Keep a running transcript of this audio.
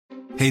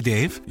Hey,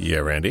 Dave. Yeah,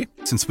 Randy?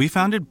 Since we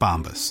founded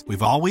Bombas,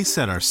 we've always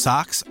said our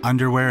socks,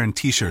 underwear, and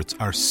T-shirts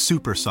are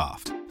super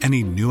soft.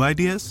 Any new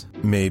ideas?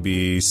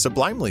 Maybe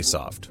sublimely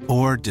soft.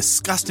 Or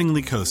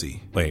disgustingly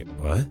cozy. Wait,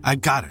 what? I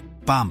got it.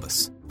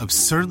 Bombas.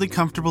 Absurdly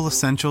comfortable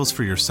essentials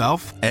for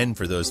yourself and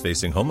for those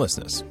facing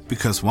homelessness.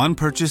 Because one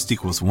purchased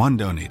equals one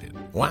donated.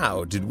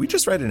 Wow, did we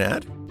just write an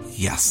ad?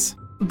 Yes.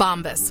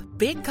 Bombas.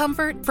 Big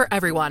comfort for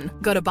everyone.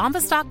 Go to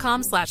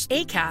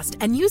bombas.com/ACAST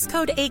and use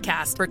code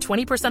ACAST for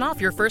 20%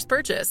 off your first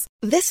purchase.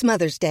 This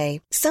Mother's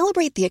Day,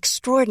 celebrate the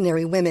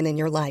extraordinary women in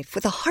your life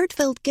with a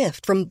heartfelt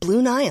gift from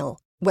Blue Nile.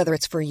 Whether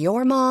it's for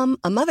your mom,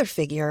 a mother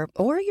figure,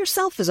 or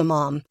yourself as a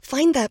mom,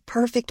 find that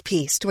perfect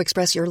piece to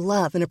express your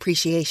love and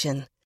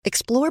appreciation.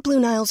 Explore Blue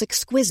Nile's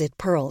exquisite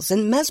pearls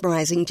and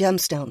mesmerizing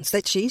gemstones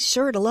that she's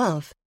sure to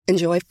love.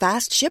 Enjoy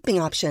fast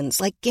shipping options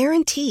like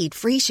guaranteed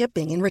free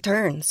shipping and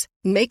returns.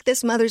 Make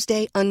this Mother's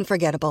Day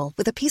unforgettable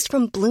with a piece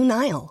from Blue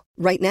Nile.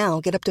 Right now,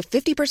 get up to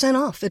 50%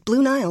 off at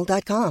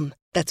BlueNile.com.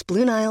 That's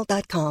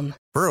BlueNile.com.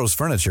 Burrow's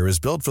furniture is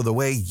built for the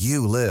way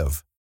you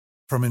live.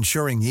 From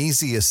ensuring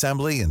easy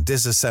assembly and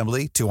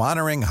disassembly to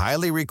honoring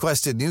highly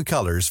requested new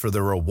colors for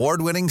their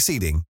award-winning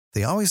seating,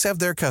 they always have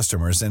their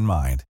customers in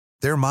mind.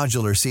 Their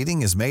modular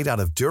seating is made out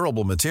of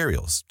durable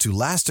materials to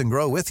last and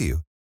grow with you.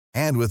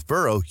 And with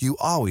Burrow, you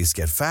always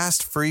get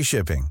fast, free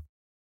shipping.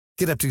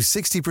 Get up to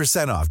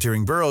 60% off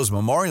during Burrow's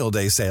Memorial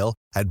Day sale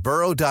at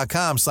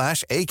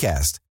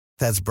burrow.com/ACAST.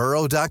 That's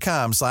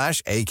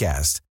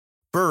burrow.com/ACAST.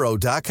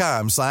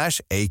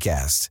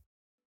 burrow.com/ACAST.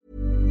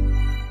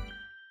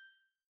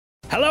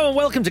 Hello and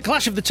welcome to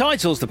Clash of the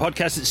Titles, the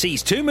podcast that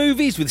sees two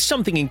movies with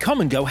something in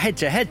common go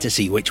head-to-head to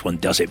see which one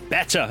does it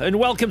better. And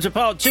welcome to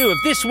part 2 of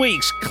this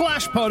week's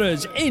Clash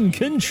Potters in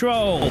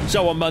Control.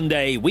 So on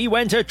Monday, we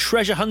went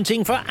treasure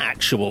hunting for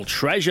actual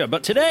treasure,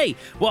 but today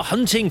we're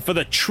hunting for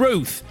the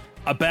truth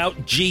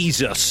about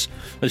Jesus,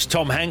 as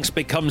Tom Hanks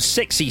becomes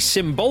sexy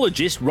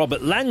symbologist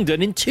Robert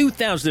Langdon in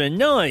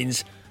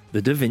 2009's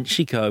The Da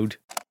Vinci Code.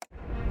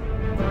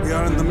 We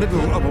are in the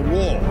middle of a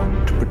war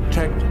to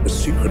protect a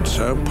secret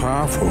so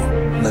powerful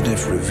that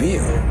if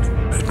revealed,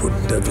 it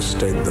would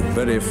devastate the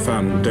very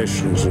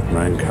foundations of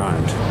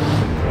mankind.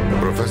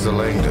 Professor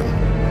Langdon,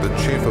 the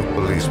chief of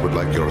police would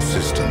like your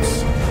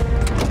assistance.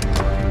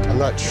 I'm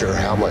not sure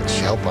how much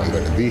help I'm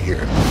going to be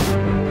here.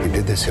 He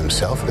did this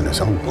himself in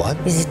his own blood?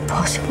 Is it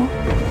possible?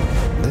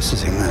 This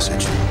is a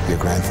message your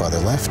grandfather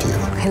left you.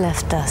 He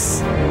left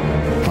us.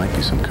 Might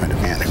be some kind of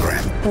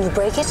anagram. Can you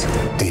break it?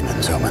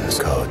 Demons, omens,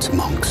 codes,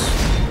 monks.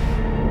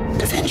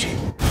 Da Vinci.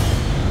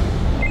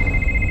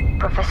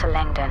 Professor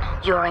Langdon,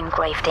 you're in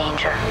grave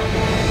danger.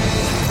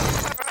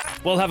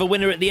 We'll have a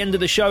winner at the end of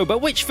the show, but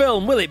which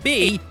film will it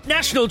be?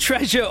 National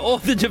Treasure or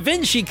The Da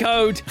Vinci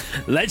Code?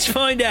 Let's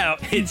find out.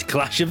 It's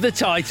Clash of the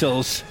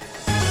Titles.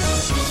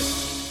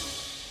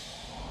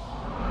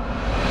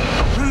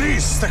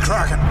 Release the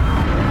Kraken!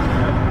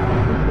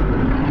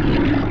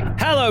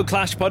 Hello,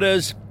 Clash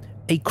Potters.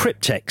 A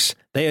cryptex.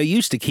 They are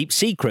used to keep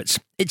secrets.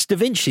 It's Da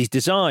Vinci's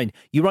design.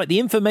 You write the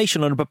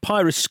information on a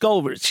papyrus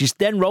skull, which is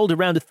then rolled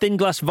around a thin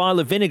glass vial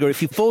of vinegar.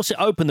 If you force it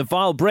open, the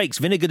vial breaks.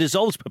 Vinegar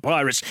dissolves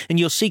papyrus, and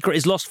your secret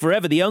is lost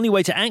forever. The only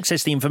way to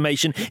access the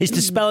information is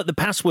to spell out the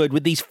password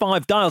with these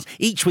 5 dials,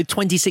 each with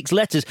 26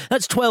 letters.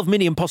 That's 12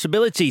 million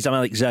possibilities. I'm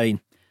Alex Zane.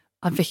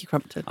 I'm Vicky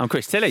Crumpton. I'm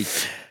Chris Tilley.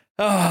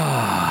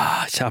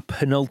 It's our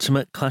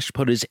penultimate Clash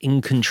Potters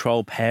in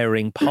Control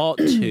pairing, part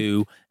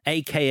 2,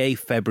 a.k.a.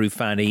 February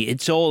Fanny.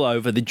 It's all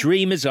over. The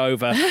dream is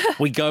over.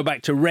 We go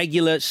back to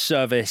regular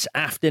service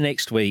after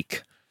next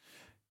week.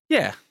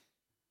 Yeah.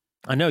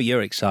 I know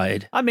you're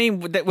excited. I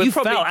mean, you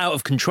felt out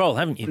of control,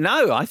 haven't you?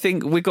 No, I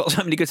think we've got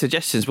so many good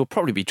suggestions. We'll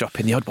probably be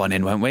dropping the odd one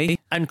in, won't we?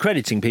 And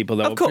crediting people,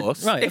 though. Of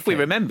course. Right, if we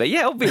remember.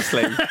 Yeah,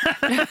 obviously.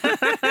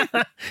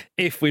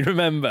 If we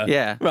remember.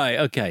 Yeah. Right,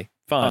 okay.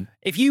 Fine.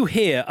 If you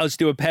hear us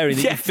do a pairing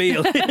that you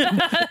feel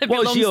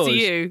what's yours, to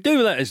you.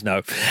 Do let us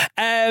know.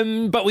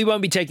 But we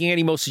won't be taking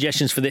any more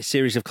suggestions for this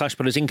series of Clash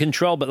Potters in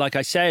Control. But like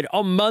I said,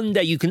 on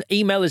Monday, you can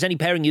email us any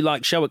pairing you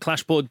like,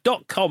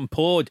 show@clashpod.com,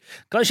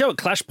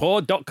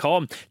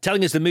 show@clashpod.com,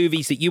 telling us the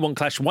movies that you want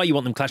clash, why you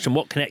want them clash, and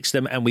what connects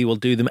them, and we will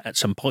do them at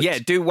some point. Yeah,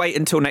 do wait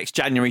until next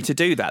January to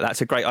do that.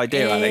 That's a great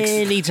idea, Alex.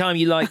 Anytime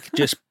you like,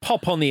 just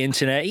pop on the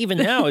internet. Even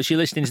now, as you're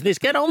listening to this,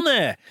 get on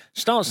there.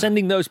 Start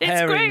sending those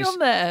pairings. It's great on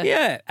there.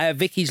 Yeah,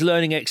 Vicky's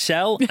learning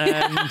Excel,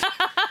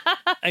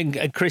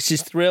 and Chris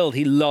is thrilled.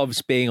 He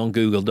loves being on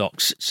Google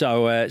Docs.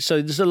 So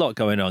there's a lot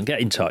going on.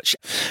 Get in touch.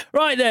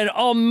 Right then,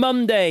 on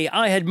Monday,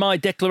 I had my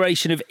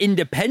declaration of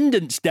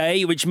Independence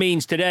Day, which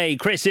means today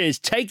Chris is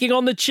taking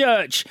on the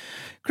church.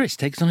 Chris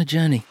takes on a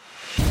journey.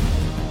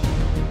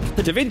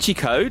 The Da Vinci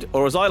Code,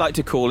 or as I like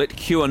to call it,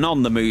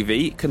 QAnon the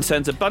movie,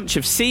 concerns a bunch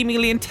of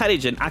seemingly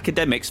intelligent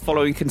academics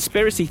following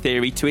conspiracy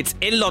theory to its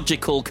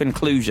illogical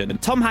conclusion.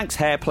 And Tom Hanks'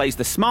 hair plays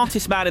the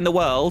smartest man in the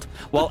world,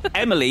 while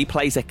Emily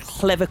plays a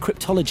clever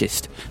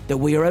cryptologist. Though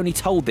we are only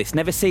told this,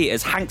 never see it,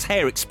 as Hanks'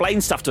 hair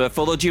explains stuff to her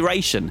for the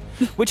duration,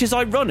 which is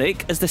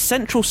ironic as the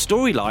central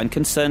storyline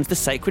concerns the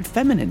sacred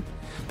feminine.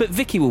 but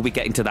Vicky will be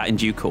getting to that in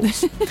due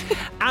course.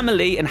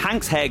 Amelie and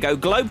Hank's hair go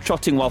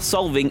globetrotting while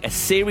solving a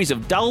series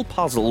of dull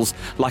puzzles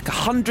like a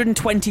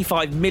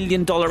 $125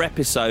 million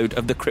episode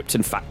of The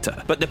Krypton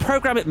Factor. But the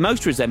programme it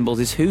most resembles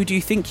is Who Do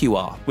You Think You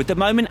Are? With the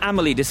moment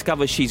Amelie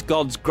discovers she's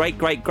God's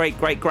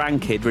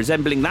great-great-great-great-grandkid,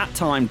 resembling that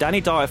time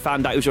Danny Dyer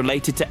found out he was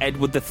related to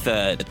Edward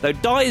III. Though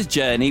Dyer's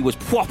journey was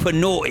proper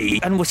naughty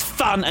and was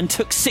fun and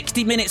took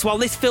 60 minutes, while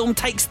this film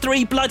takes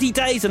 3 bloody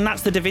days, and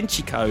that's the Da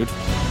Vinci Code.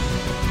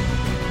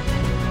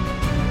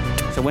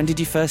 So when did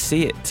you first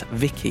see it,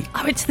 Vicky?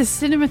 I went to the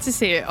cinema to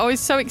see it. I was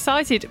so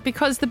excited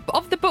because the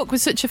book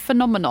was such a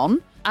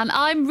phenomenon, and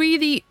I'm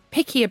really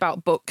picky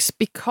about books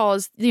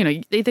because, you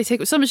know, they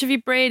take up so much of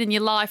your brain and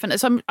your life, and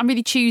so I'm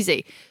really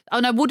choosy.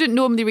 And I wouldn't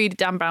normally read a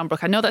Dan Brown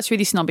book. I know that's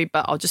really snobby,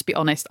 but I'll just be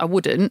honest, I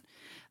wouldn't.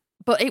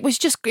 But it was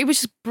just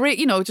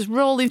you know, just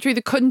rolling through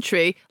the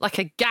country like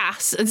a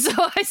gas, and so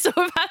I sort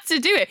of had to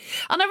do it.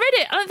 And I read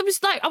it, and it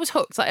was like I was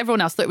hooked, like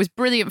everyone else. Thought it was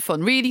brilliant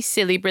fun, really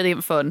silly,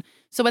 brilliant fun.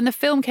 So when the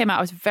film came out,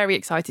 I was very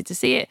excited to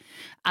see it,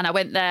 and I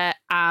went there,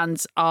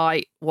 and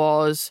I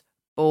was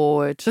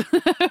bored.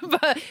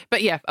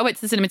 but yeah, I went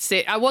to the cinema to see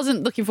it. I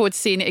wasn't looking forward to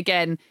seeing it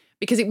again,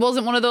 because it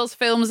wasn't one of those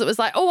films that was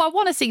like, oh, I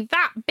want to see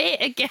that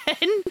bit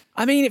again.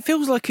 I mean, it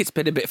feels like it's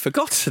been a bit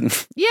forgotten.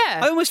 Yeah.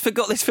 I almost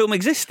forgot this film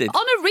existed.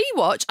 On a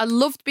rewatch, I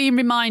loved being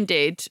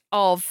reminded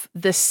of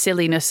the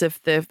silliness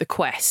of the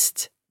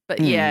quest.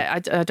 But yeah,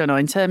 I don't know.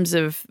 In terms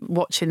of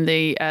watching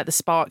the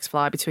sparks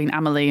fly between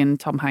Amelie and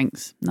Tom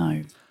Hanks,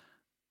 no.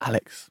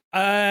 Alex?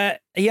 Yeah,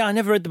 I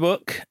never read the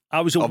book. I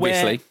was aware.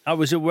 Obviously. I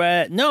was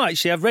aware. No,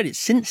 actually, I've read it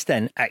since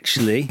then,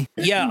 actually.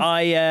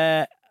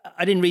 Yeah,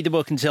 I didn't read the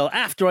book until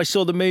after I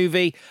saw the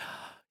movie.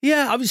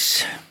 Yeah,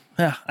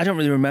 I don't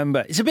really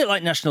remember. It's a bit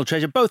like National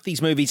Treasure. Both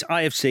these movies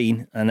I have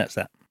seen, and that's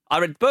that. I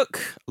read the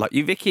book, like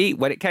you, Vicky,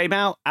 when it came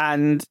out,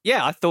 and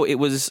yeah, I thought it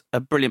was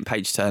a brilliant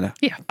page-turner.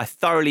 Yeah. I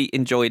thoroughly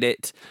enjoyed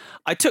it.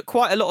 I took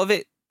quite a lot of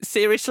it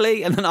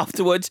seriously, and then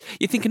afterwards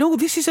you're thinking, oh,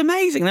 this is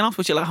amazing. And then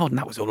afterwards you're like, oh, and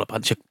that was all a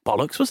bunch of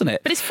bollocks, wasn't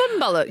it? But it's fun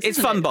bollocks. It's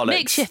fun bollocks.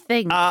 Makes you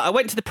think. I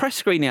went to the press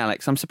screening,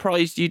 Alex. I'm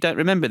surprised you don't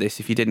remember this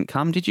if you didn't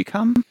come. Did you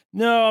come?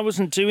 No, I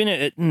wasn't doing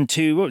it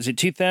what was it,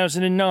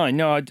 2009?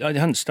 No, I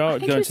hadn't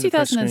started going to the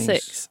press screenings.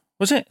 2006.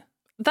 Was it?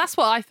 That's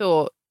what I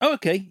thought. Oh,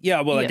 okay. Yeah,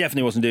 well, I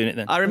definitely wasn't doing it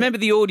then. I remember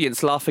the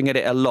audience laughing at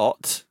it a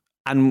lot,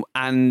 and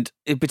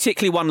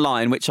particularly one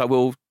line, which I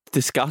will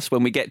discuss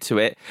when we get to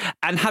it,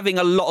 and having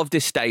a lot of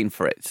disdain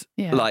for it.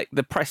 Yeah. Like,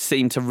 the press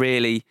seemed to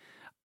really,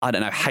 I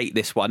don't know, hate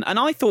this one. And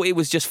I thought it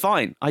was just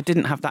fine. I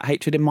didn't have that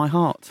hatred in my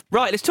heart.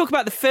 Right, let's talk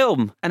about the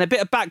film and a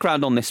bit of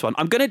background on this one.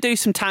 I'm going to do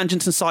some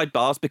tangents and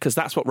sidebars because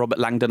that's what Robert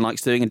Langdon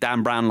likes doing and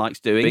Dan Brown likes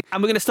doing.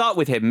 And we're going to start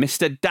with him,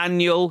 Mr.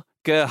 Daniel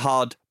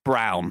Gerhard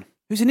Brown,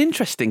 who's an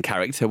interesting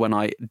character when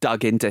I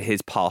dug into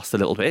his past a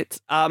little bit.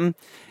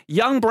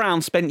 Young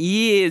Brown spent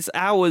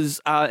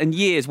hours and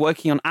years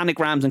working on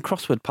anagrams and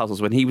crossword puzzles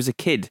when he was a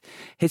kid.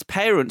 His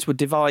parents would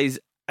devise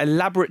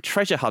elaborate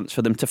treasure hunts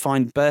for them to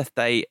find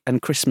birthday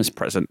and Christmas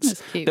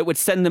presents that would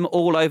send them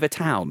all over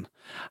town.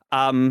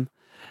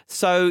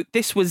 So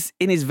this was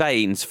in his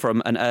veins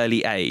from an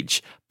early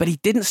age, but he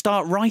didn't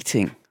start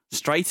writing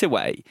straight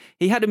away.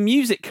 He had a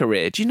music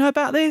career. Do you know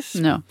about this?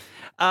 No.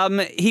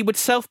 He would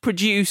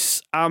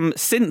self-produce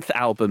synth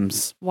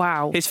albums.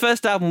 Wow. His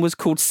first album was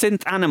called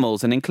Synth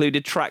Animals and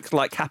included tracks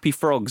like Happy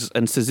Frogs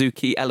and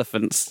Suzuki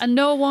Elephants. And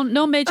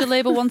no major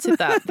label wanted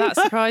that. That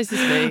surprises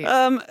me.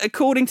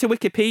 According to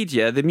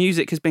Wikipedia, the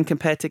music has been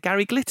compared to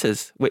Gary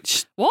Glitter's,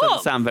 which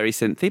doesn't sound very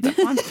synthy, but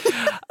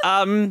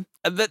fine.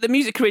 The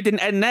music career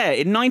didn't end there.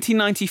 In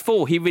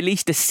 1994, he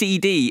released a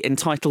CD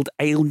entitled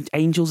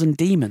Angels and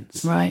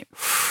Demons. Right.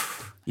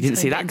 You didn't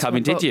see that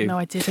coming, did you? No,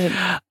 I didn't.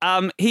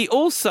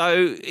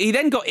 He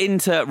then got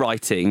into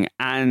writing,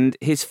 and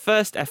his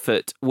first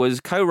effort was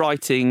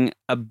co-writing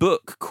a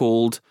book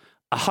called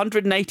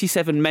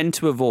 187 Men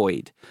to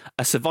Avoid,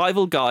 a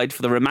survival guide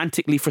for the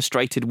romantically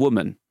frustrated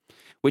woman,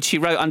 which he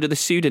wrote under the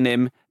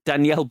pseudonym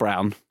Danielle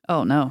Brown.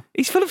 Oh, no.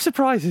 He's full of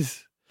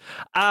surprises.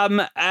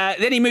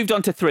 Then he moved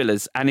on to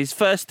thrillers, and his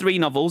first 3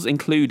 novels,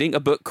 including a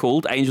book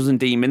called Angels and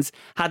Demons,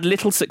 had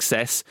little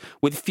success,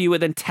 with fewer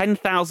than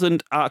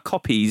 10,000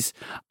 copies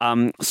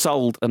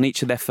sold on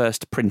each of their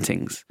first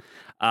printings.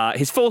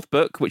 His 4th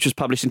book, which was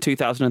published in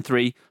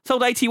 2003,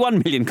 sold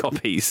 81 million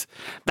copies.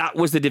 That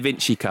was The Da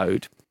Vinci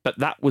Code. But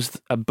that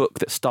was a book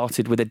that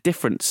started with a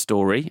different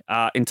story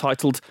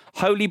entitled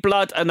Holy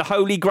Blood and the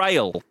Holy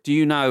Grail. Do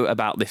you know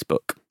about this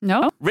book?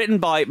 No. Written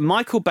by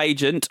Michael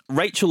Bagent,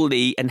 Rachel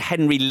Lee and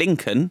Henry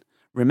Lincoln.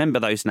 Remember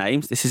those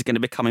names. This is going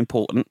to become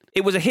important.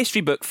 It was a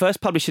history book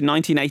first published in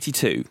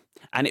 1982.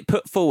 And it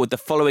put forward the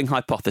following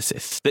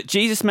hypothesis: that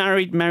Jesus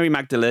married Mary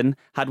Magdalene,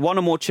 had one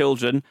or more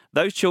children.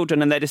 Those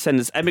children and their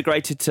descendants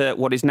emigrated to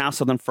what is now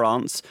southern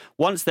France.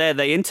 Once there,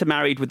 they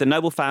intermarried with the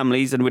noble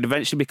families and would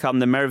eventually become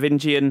the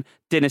Merovingian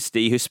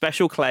dynasty whose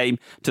special claim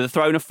to the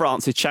throne of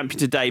France is championed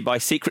today by a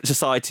secret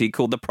society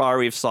called the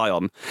Priory of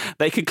Sion.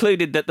 They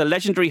concluded that the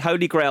legendary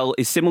Holy Grail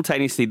is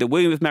simultaneously the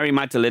womb of Mary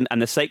Magdalene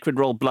and the sacred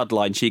royal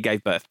bloodline she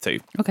gave birth to.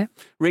 Okay.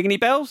 Ring any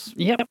bells?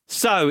 Yep.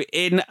 So,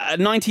 in a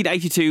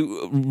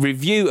 1982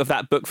 review of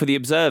that book for The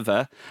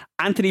Observer,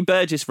 Anthony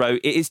Burgess wrote,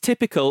 "It is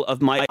typical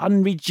of my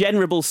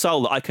unregenerable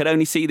soul that I could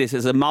only see this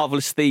as a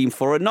marvellous theme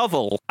for a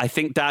novel. I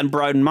think Dan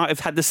Brown might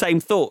have had the same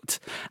thought,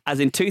 as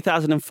in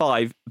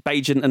 2005,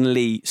 Bajan and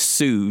Lee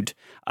sued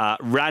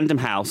Random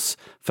House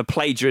for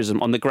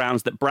plagiarism on the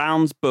grounds that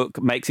Brown's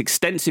book makes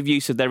extensive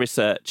use of their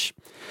research,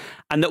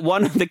 and that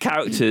one of the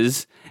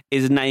characters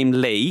is named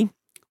Lee."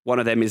 One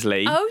of them is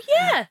Lee. Oh,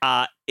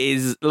 yeah.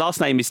 His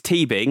last name is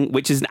Teabing,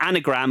 which is an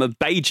anagram of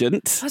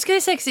Bajant. I was going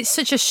to say, because it's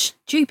such a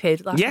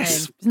stupid last name.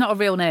 It's not a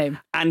real name.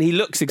 And he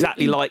looks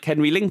exactly like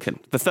Henry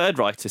Lincoln, the third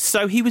writer.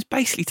 So he was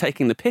basically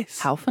taking the piss.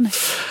 How funny.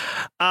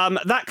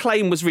 That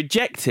claim was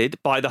rejected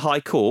by the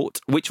High Court,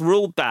 which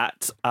ruled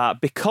that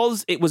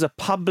because it was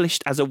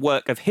published as a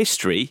work of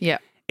history,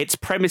 its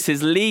premise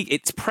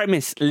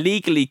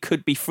legally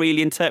could be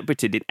freely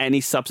interpreted in any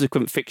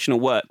subsequent fictional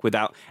work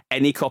without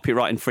any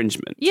copyright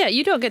infringement. Yeah,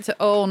 you don't get to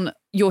own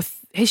your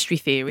history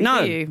theory,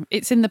 do you?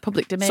 It's in the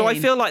public domain. So I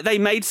feel like they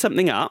made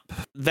something up,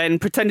 then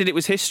pretended it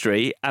was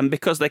history, and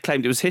because they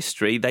claimed it was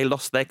history, they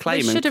lost their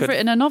claim. They should have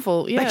written a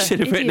novel. Yeah, they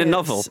should have written a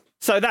novel.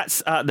 So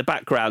that's the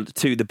background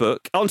to the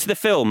book. On to the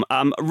film.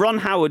 Ron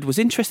Howard was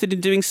interested in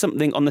doing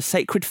something on the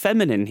sacred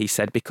feminine, he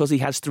said, because he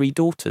has 3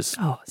 daughters.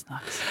 Oh, that's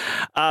nice.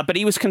 But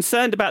he was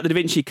concerned about the Da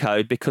Vinci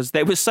Code because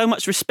there was so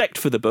much respect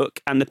for the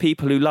book and the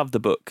people who loved the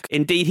book.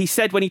 Indeed, he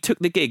said when he took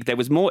the gig, there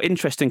was more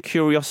interest and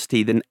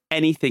curiosity than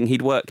anything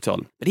he'd worked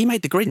on. But he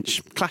made The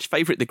Grinch, Clash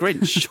favourite The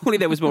Grinch. Surely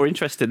there was more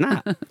interest in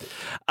that.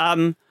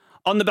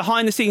 On the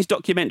behind-the-scenes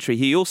documentary,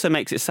 he also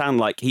makes it sound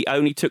like he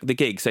only took the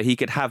gig so he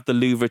could have the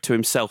Louvre to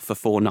himself for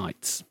 4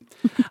 nights.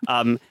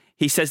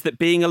 He says that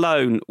being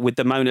alone with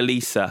the Mona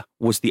Lisa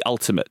was the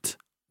ultimate,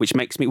 which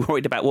makes me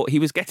worried about what he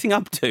was getting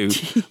up to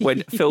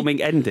when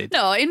filming ended.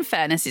 No, in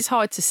fairness, it's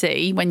hard to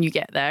see when you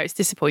get there. It's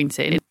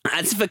disappointing.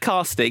 As for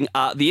casting,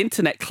 the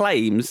internet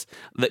claims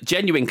that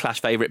genuine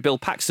Clash favourite Bill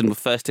Paxton was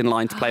first in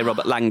line to play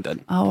Robert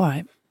Langdon. Oh, all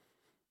right.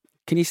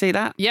 Can you see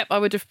that? Yep, I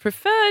would have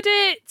preferred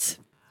it.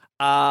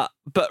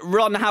 But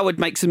Ron Howard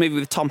makes a movie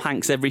with Tom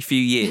Hanks every few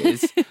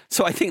years,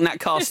 so I think that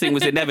casting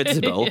was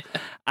inevitable.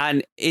 Yeah.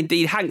 And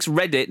indeed, Hanks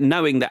read it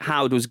knowing that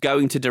Howard was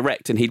going to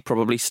direct and he'd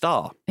probably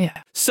star.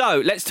 Yeah.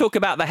 So let's talk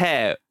about the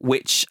hair,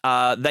 which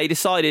they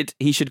decided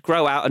he should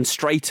grow out and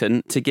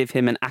straighten to give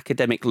him an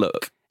academic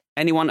look.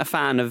 Anyone a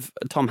fan of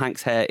Tom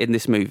Hanks' hair in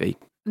this movie?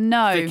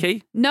 No.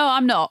 Vicky? No,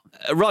 I'm not.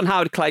 Ron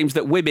Howard claims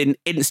that women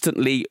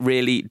instantly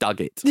really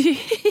dug it.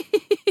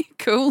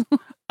 Cool.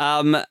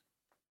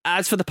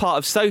 As for the part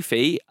of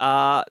Sophie,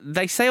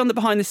 they say on the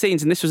behind the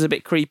scenes, and this was a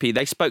bit creepy,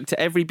 they spoke to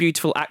every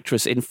beautiful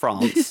actress in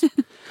France.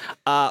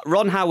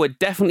 Ron Howard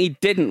definitely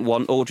didn't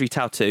want Audrey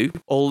Tautou,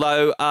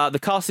 although the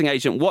casting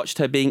agent watched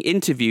her being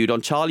interviewed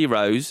on Charlie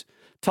Rose,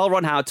 told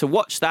Ron Howard to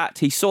watch that.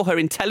 He saw her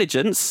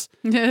intelligence.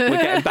 We're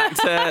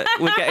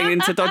getting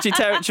into dodgy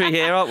territory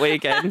here, aren't we,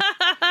 again?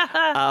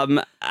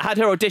 Had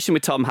her audition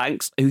with Tom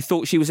Hanks, who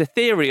thought she was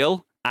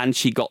ethereal, and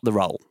she got the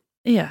role.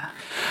 Yeah.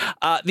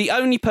 The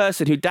only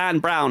person who Dan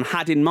Brown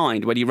had in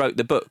mind when he wrote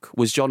the book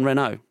was Jean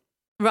Reno.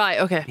 Right,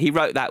 okay. He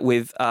wrote that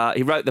with,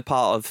 he wrote the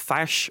part of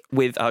Fache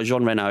with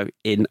Jean Reno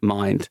in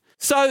mind.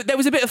 So there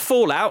was a bit of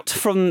fallout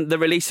from the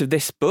release of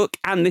this book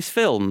and this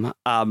film.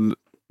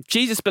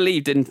 Jesus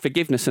believed in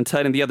forgiveness and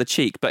turning the other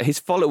cheek, but his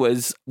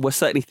followers were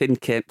certainly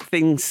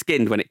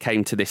thin-skinned when it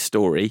came to this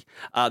story.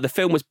 The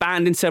film was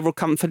banned in several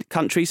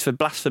countries for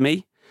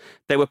blasphemy.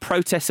 There were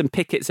protests and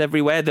pickets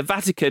everywhere. The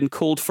Vatican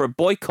called for a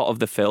boycott of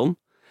the film.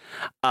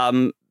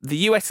 The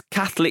US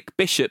Catholic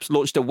bishops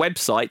launched a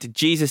website,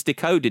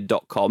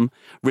 JesusDecoded.com,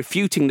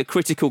 refuting the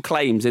critical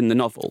claims in the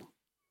novel.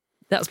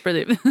 That's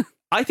brilliant.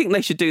 I think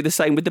they should do the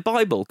same with the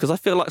Bible, because I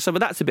feel like some of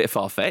that's a bit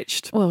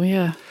far-fetched. Well,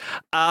 yeah.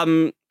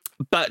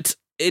 But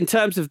in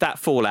terms of that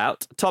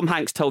fallout, Tom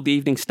Hanks told the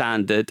Evening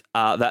Standard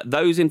that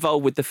those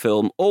involved with the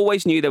film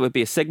always knew there would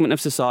be a segment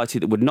of society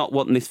that would not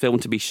want this film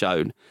to be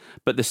shown.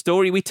 But the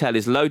story we tell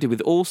is loaded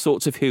with all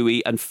sorts of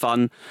hooey and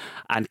fun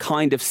and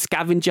kind of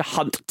scavenger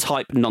hunt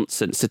type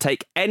nonsense. To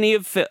take any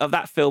of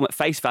that film at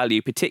face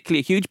value,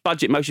 particularly a huge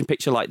budget motion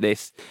picture like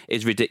this,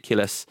 is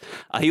ridiculous.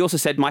 He also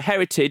said, my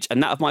heritage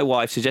and that of my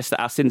wife suggests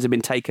that our sins have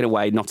been taken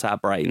away, not our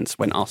brains,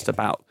 when asked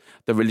about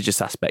the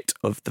religious aspect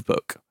of the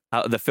book.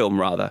 The film,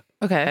 rather.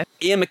 Okay.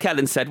 Ian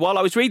McKellen said, while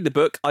I was reading the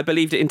book, I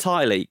believed it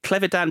entirely.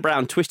 Clever Dan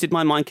Brown twisted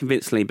my mind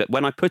convincingly, but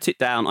when I put it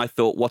down, I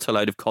thought, what a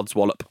load of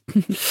codswallop.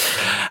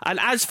 And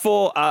as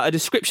for a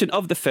description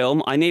of the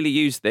film, I nearly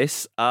used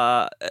this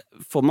for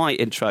my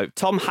intro.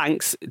 Tom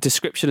Hanks'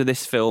 description of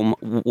this film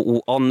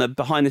on the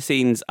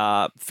behind-the-scenes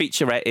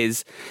featurette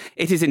is,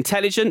 it is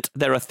intelligent,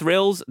 there are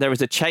thrills, there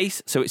is a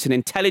chase, so it's an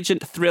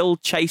intelligent thrill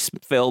chase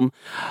film,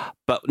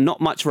 but not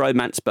much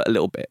romance, but a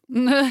little bit.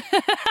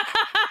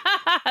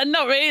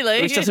 Not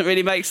really. Which doesn't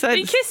really make sense.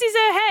 He kisses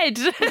her head.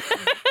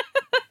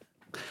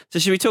 So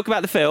should we talk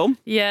about the film?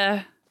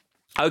 Yeah.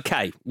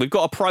 Okay, we've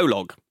got a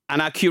prologue.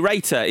 And our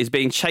curator is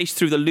being chased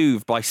through the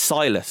Louvre by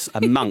Silas,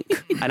 a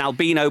monk, an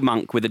albino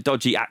monk with a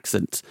dodgy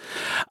accent.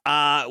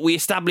 We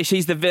establish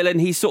he's the villain.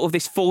 He's sort of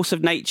this force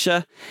of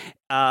nature.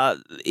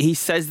 He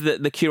says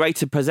that the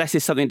curator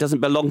possesses something that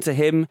doesn't belong to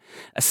him,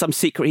 some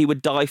secret he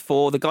would die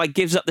for. The guy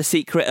gives up the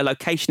secret, a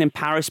location in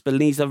Paris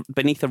beneath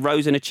a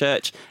rose in a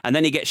church, and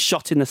then he gets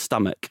shot in the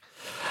stomach.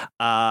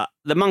 The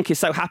monk is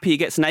so happy he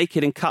gets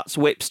naked and cuts,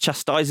 whips,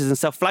 chastises and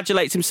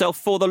self-flagellates himself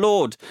for the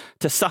Lord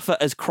to suffer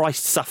as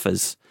Christ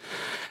suffers.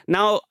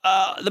 Now,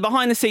 the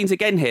behind the scenes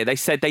again here, they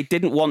said they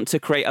didn't want to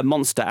create a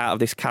monster out of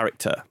this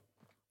character.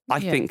 I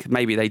think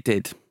maybe they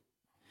did.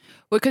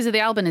 Well, because of the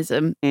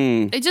albinism.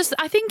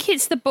 I think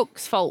it's the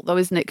book's fault, though,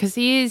 isn't it? Because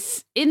he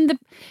is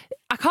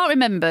I can't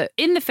remember.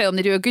 In the film,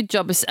 they do a good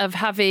job of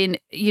having,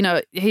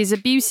 his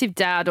abusive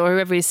dad or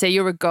whoever he say,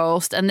 you're a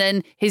ghost, and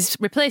then his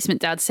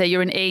replacement dad say,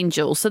 you're an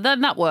angel. So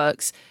then that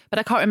works. But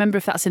I can't remember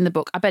if that's in the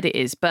book. I bet it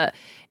is. But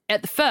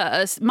at the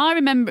first,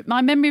 my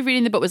memory of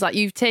reading the book was like,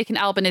 you've taken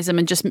albinism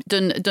and just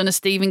done a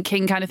Stephen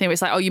King kind of thing where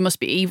it's like, oh, you must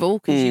be evil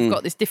because you've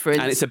got this difference.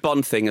 And it's a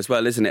Bond thing as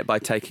well, isn't it? By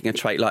taking a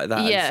trait like that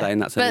and saying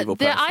that's an evil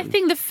person. I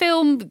think the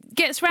film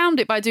gets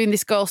round it by doing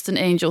this ghost and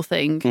angel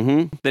thing.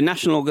 Mm-hmm. The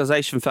National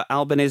Organisation for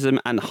Albinism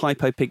and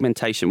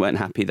Hypopigmentation weren't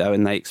happy, though,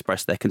 and they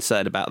expressed their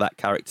concern about that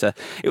character.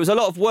 It was a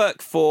lot of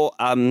work for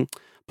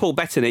Paul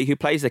Bettany, who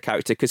plays the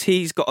character, because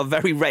he's got a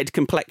very red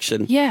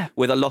complexion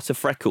with a lot of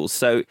freckles.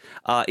 So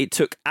it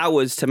took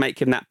hours to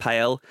make him that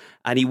pale,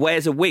 and he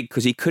wears a wig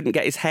because he couldn't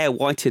get his hair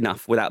white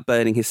enough without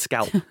burning his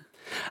scalp.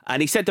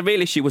 And he said the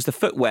real issue was the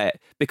footwear,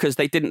 because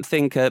they didn't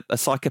think a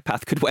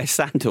psychopath could wear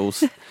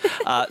sandals.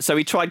 So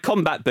he tried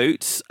combat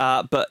boots,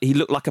 but he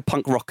looked like a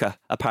punk rocker,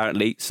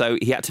 apparently. So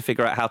he had to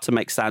figure out how to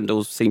make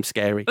sandals seem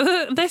scary.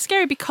 They're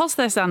scary because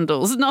they're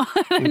sandals, not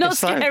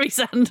scary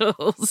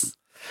sandals.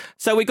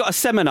 So we've got a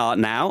seminar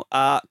now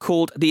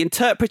called The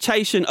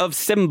Interpretation of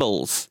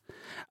Symbols,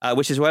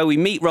 which is where we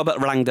meet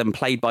Robert Langdon,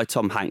 played by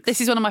Tom Hanks.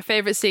 This is one of my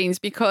favourite scenes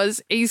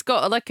because he's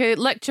got like a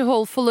lecture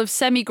hall full of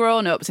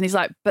semi-grown-ups and he's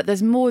like, but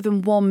there's more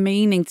than one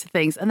meaning to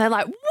things. And they're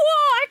like, what?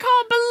 I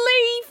can't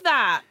believe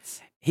that.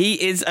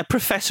 He is a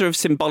professor of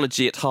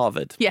symbology at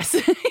Harvard. Yes.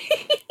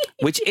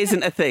 Which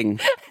isn't a thing.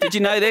 Did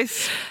you know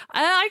this?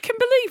 I can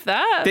believe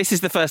that. This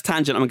is the first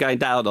tangent I'm going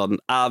down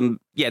on.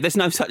 There's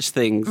no such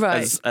thing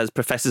as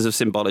professors of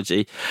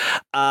symbology.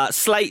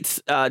 Slate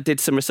did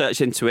some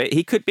research into it.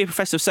 He could be a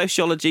professor of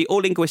sociology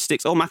or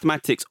linguistics or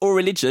mathematics or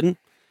religion.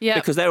 Yeah,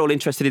 because they're all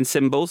interested in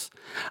symbols.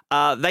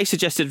 They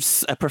suggested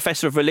a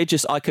professor of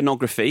religious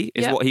iconography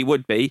is what he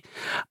would be.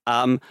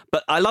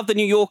 But I love the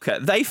New Yorker.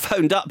 They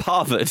phoned up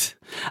Harvard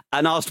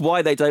and asked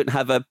why they don't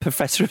have a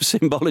professor of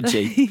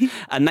symbology.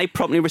 And they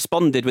promptly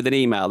responded with an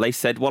email. They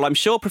said, well, I'm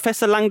sure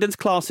Professor Langdon's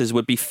classes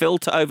would be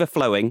filled to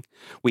overflowing.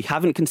 We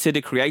haven't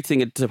considered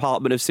creating a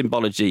department of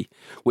symbology,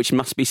 which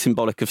must be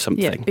symbolic of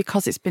something. Yeah,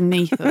 because it's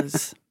beneath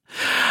us.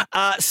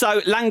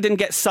 So Langdon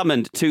gets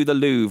summoned to the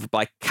Louvre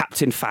by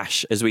Captain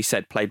Fash, as we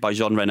said, played by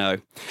Jean Reno,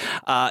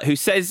 who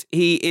says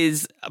he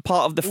is a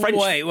part of the French...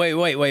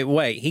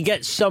 Wait. He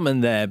gets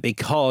summoned there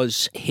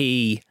because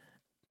his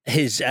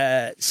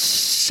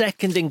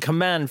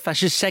second-in-command,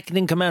 Fash's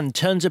second-in-command,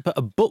 turns up at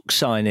a book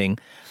signing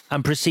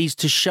and proceeds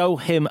to show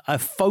him a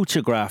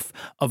photograph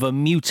of a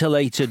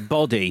mutilated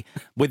body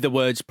with the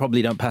words,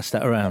 probably don't pass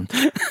that around.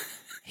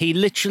 He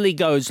literally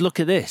goes, look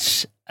at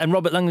this. And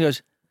Robert Langdon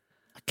goes,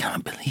 I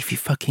can't believe you've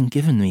fucking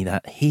given me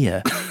that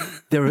here.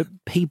 There are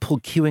people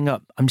queuing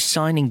up. I'm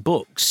signing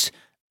books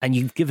and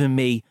you've given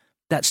me...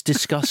 That's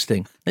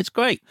disgusting. It's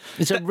great.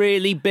 It's a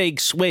really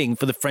big swing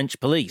for the French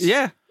police.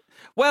 Yeah.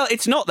 Well,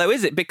 it's not, though,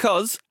 is it?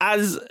 Because,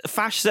 as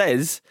Fash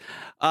says,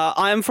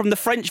 I am from the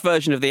French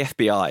version of the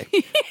FBI,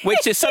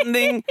 which is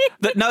something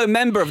that no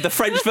member of the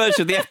French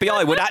version of the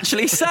FBI would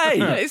actually say.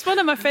 It's one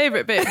of my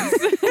favourite bits.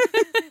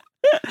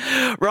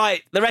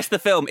 Right, the rest of the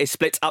film is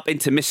split up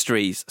into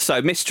mysteries.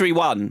 So mystery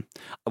 1,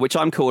 which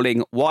I'm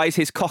calling Why is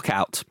his cock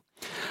out?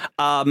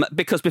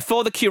 Because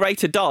before the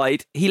curator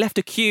died, he left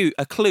a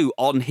clue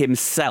on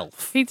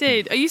himself. He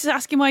did. I used to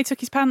ask him why he took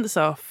his pants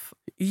off.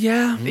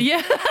 Yeah.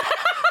 Yeah.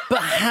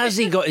 But has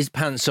he got his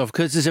pants off?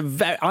 Because there's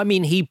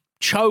he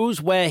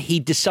chose where he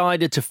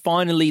decided to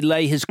finally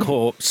lay his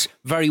corpse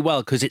very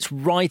well, because it's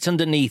right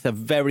underneath a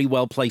very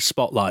well-placed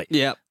spotlight.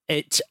 Yeah.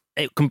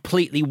 It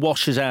completely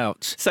washes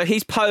out. So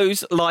he's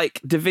posed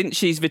like Da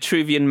Vinci's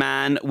Vitruvian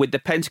Man with the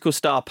pentacle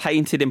star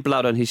painted in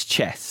blood on his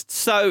chest.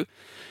 So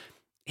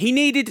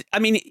he'd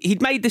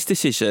made this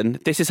decision.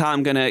 This is how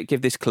I'm going to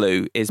give this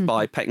clue, is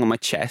by painting on my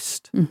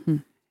chest. Mm-hmm.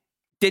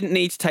 Didn't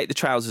need to take the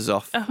trousers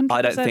off, 100%.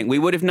 I don't think. We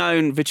would have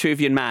known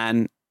Vitruvian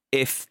Man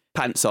if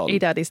pants on.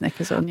 He'd had his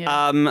knickers on,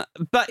 yeah.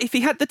 But if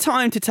he had the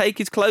time to take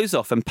his clothes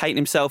off and paint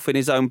himself in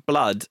his own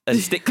blood and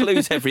stick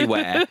clues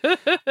everywhere,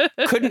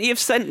 couldn't he have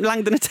sent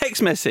Langdon a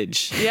text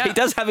message? Yeah. He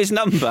does have his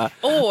number.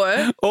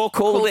 Or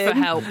called him for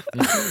help.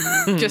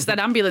 Just an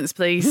ambulance,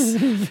 please.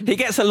 He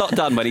gets a lot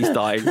done when he's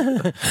dying.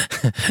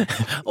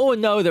 Or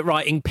know that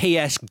writing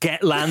P.S.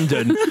 Get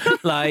Landon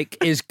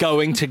is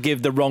going to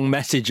give the wrong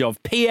message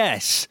of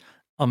P.S.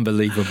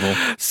 Unbelievable.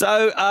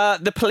 So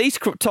the police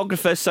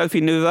cryptographer Sophie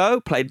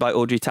Nouveau, played by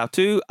Audrey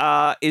Tautou,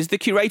 is the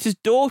curator's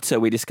daughter,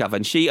 we discover,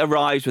 and she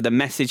arrives with a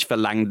message for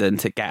Langdon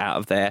to get out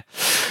of there.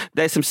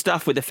 There's some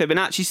stuff with the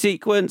Fibonacci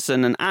sequence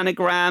and an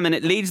anagram, and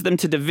it leads them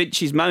to Da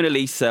Vinci's Mona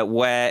Lisa,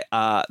 where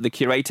the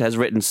curator has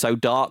written, "So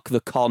dark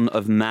the con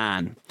of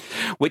man,"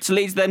 which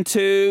leads them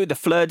to the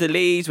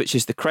fleur-de-lis, which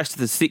is the crest of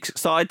the secret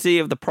society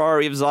of the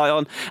Priory of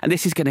Zion. And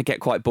this is going to get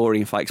quite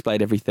boring if I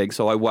explain everything,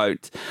 so I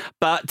won't.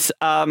 But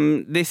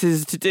this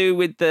is to do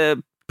with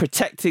the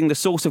protecting the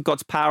source of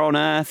God's power on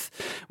earth,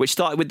 which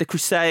started with the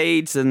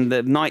Crusades and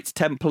the Knights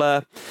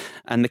Templar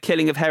and the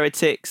killing of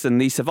heretics,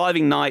 and these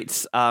surviving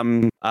knights'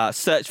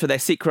 search for their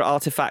secret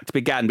artifact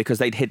began because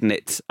they'd hidden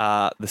it,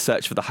 the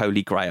search for the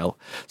Holy Grail.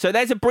 So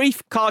there's a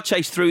brief car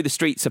chase through the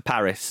streets of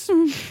Paris.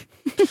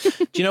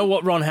 Do you know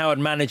what Ron Howard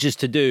manages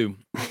to do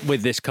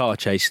with this car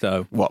chase,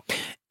 though? What?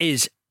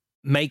 Is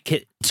make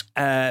it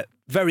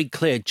very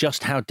clear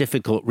just how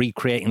difficult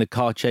recreating the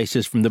car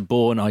chasers from the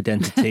Bourne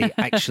Identity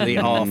actually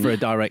are for a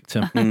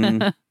director.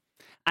 And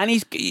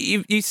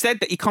you said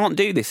that you can't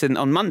do this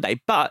on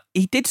Monday, but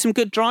he did some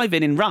good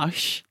driving in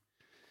Rush.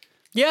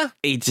 Yeah.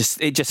 It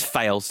just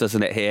fails,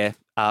 doesn't it, here?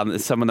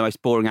 Some of the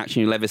most boring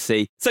action you'll ever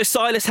see. So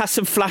Silas has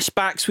some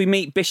flashbacks. We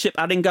meet Bishop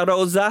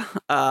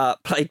Aringarosa,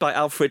 played by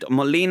Alfred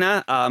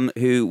Molina,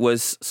 who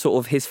was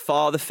sort of his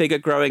father figure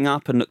growing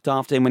up and looked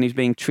after him when he was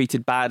being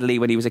treated badly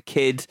when he was a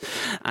kid.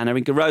 And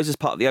Aringarosa's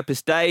part of the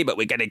Opus Dei, but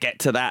we're going to get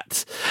to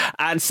that.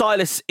 And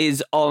Silas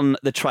is on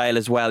the trail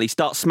as well. He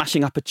starts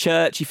smashing up a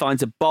church. He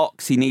finds a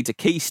box. He needs a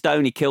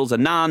keystone. He kills a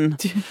nun.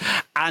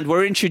 And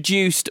we're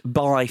introduced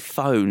by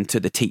phone to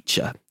the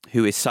teacher,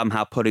 who is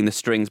somehow putting the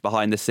strings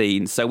behind the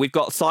scenes. So we've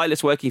got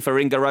Silas working for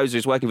Aringarosa,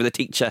 who's working for the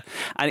teacher,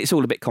 and it's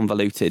all a bit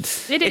convoluted.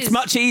 It's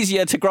much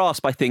easier to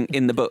grasp, I think,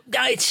 in the book.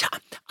 I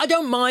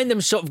don't mind them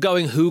sort of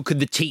going, who could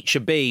the teacher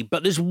be?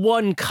 But there's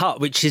one cut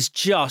which is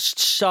just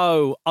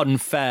so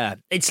unfair.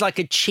 It's like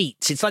a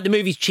cheat. It's like the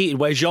movie's Cheated,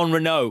 where Jean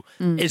Reno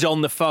is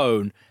on the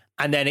phone,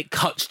 and then it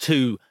cuts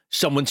to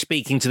someone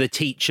speaking to the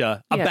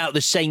teacher about the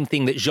same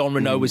thing that Jean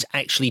Reno was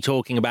actually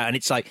talking about. And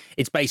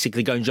it's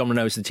basically going, Jean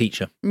Reno is the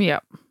teacher.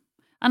 Yeah.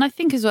 And I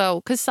think as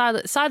well, because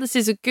Silas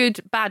is a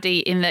good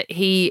baddie in that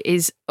he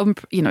is,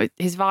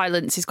 his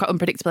violence is quite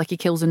unpredictable. Like he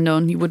kills a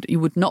nun, you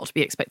would not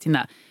be expecting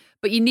that.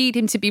 But you need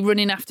him to be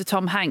running after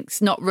Tom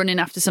Hanks, not running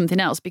after something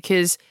else,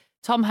 because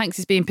Tom Hanks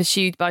is being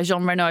pursued by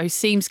Jean Reno, who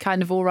seems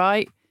kind of all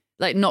right,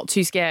 like not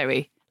too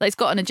scary. Like he's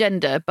got an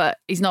agenda, but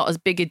he's not as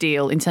big a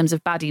deal in terms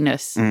of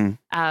baddiness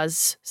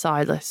as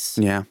Silas.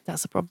 Yeah,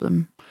 that's a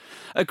problem.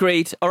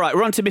 Agreed. All right,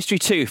 we're on to Mystery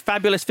 2,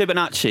 Fabulous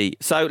Fibonacci.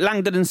 So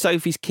Langdon and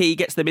Sophie's key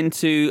gets them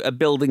into a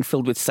building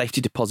filled with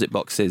safety deposit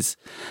boxes.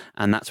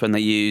 And that's when they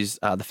use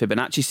the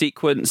Fibonacci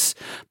sequence.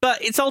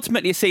 But it's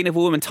ultimately a scene of a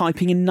woman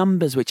typing in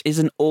numbers, which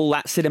isn't all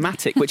that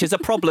cinematic, which is a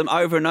problem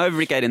over and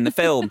over again in the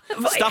film.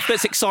 Stuff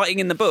that's exciting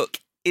in the book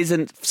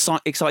isn't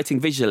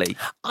exciting visually.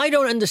 I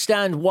don't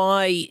understand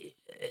why.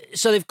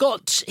 So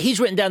he's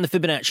written down the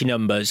Fibonacci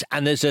numbers,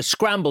 and there's a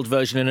scrambled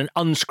version and an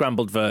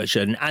unscrambled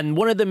version, and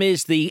one of them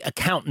is the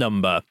account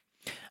number.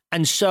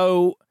 And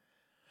so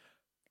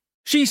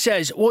she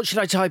says, what should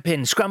I type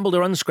in, scrambled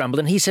or unscrambled?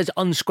 And he says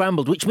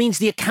unscrambled, which means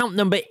the account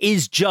number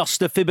is just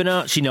the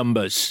Fibonacci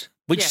numbers,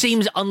 which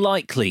seems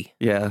unlikely.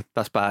 Yeah,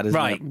 that's bad, isn't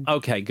it? Right,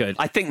 okay, good.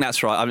 I think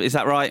that's right. Is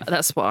that right?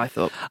 That's what I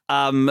thought.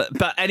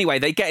 But anyway,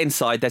 they get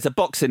inside. There's a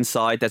box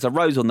inside. There's a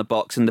rose on the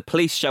box, and the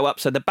police show up.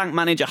 So the bank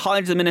manager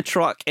hides them in a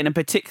truck in a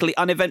particularly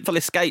uneventful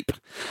escape.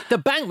 The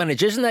bank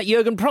manager, isn't that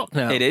Jürgen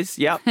Prochnow? It is,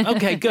 yeah.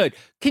 Okay, good.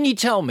 Can you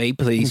tell me,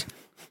 please,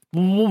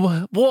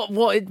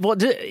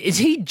 what is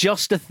he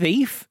just a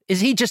thief?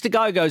 Is he just a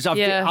guy who goes, I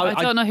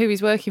don't know who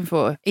he's working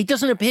for. He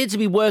doesn't appear to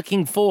be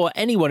working for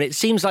anyone. It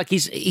seems like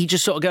he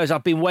just sort of goes,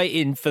 I've been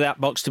waiting for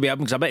that box to be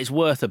opened because I bet it's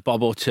worth a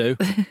bob or two.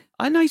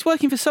 I know he's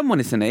working for someone,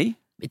 isn't he?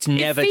 It's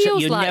never... It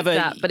feels like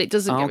that, but it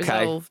doesn't get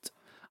resolved.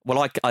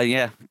 Well,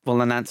 well,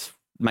 then that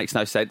makes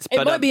no sense.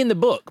 It might be in the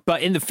book,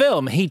 but in the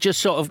film, he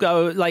just sort of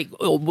go, like,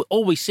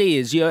 all we see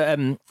is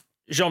Jean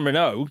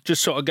Reno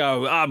just sort of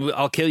go,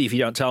 I'll kill you if you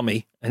don't tell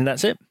me, and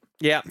that's it.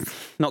 Yeah,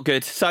 not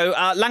good. So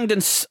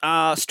Langdon's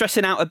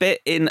stressing out a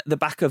bit in the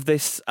back of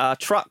this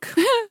truck.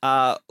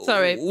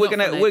 Sorry,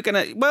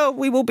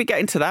 we will be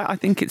getting to that. I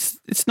think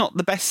it's not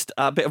the best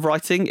bit of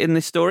writing in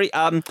this story.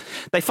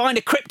 They find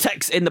a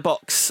cryptex in the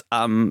box.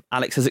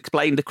 Alex has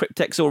explained the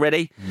cryptex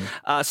already.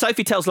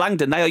 Sophie tells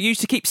Langdon they are used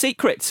to keep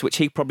secrets, which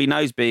he probably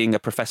knows being a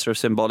professor of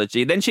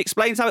symbology. Then she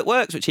explains how it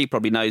works, which he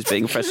probably knows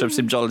being a professor of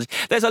symbology.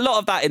 There's a lot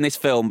of that in this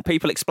film.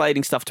 People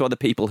explaining stuff to other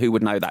people who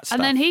would know that stuff.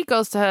 And then he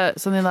goes to her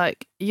something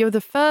like, you're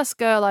the first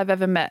girl I've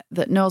ever met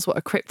that knows what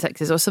a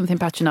cryptex is or something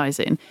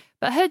patronising.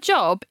 But her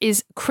job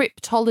is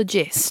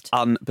cryptologist.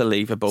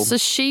 Unbelievable. So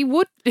she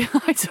would...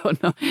 I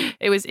don't know.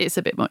 It's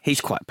a bit much. He's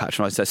quite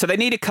patronising. So they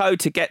need a code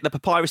to get the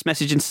papyrus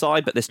message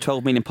inside, but there's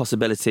 12 million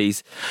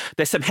possibilities.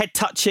 There's some head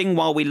touching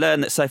while we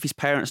learn that Sophie's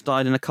parents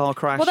died in a car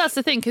crash. Well, that's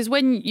the thing, because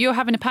when you're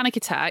having a panic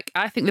attack,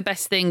 I think the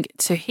best thing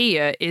to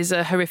hear is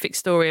a horrific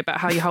story about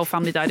how your whole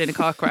family died in a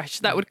car crash.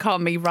 That would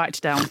calm me right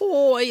down.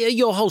 Or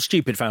your whole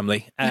stupid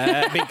family,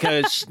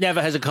 because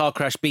never has a car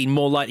crash been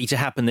more likely to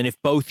happen than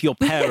if both your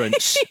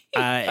parents,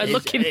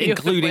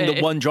 including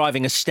the one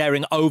driving, are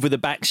staring over the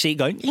back seat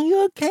going, "Are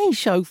you okay,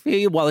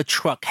 Sophie?" while a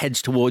truck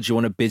heads towards you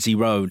on a busy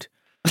road.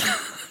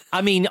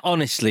 I mean,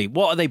 honestly,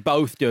 what are they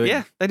both doing?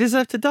 Yeah, they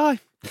deserve to die.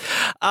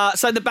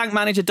 So the bank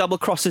manager double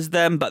crosses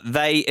them, but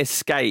they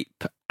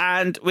escape.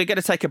 And we're going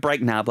to take a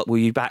break now, but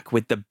we'll be back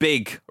with the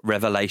big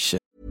revelation.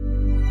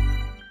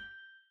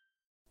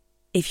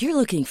 If you're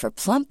looking for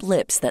plump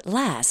lips that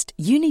last,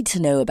 you need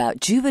to know about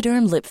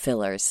Juvederm lip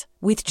fillers.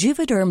 With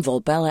Juvederm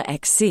Volbella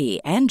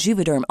XC and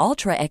Juvederm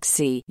Ultra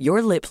XC,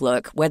 your lip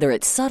look, whether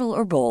it's subtle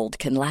or bold,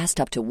 can last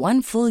up to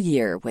 1 full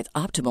year with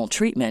optimal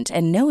treatment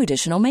and no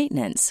additional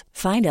maintenance.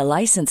 Find a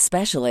licensed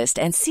specialist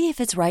and see if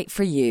it's right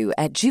for you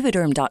at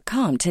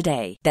Juvederm.com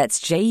today.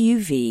 That's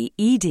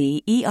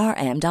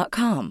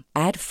JUVEDERM.com.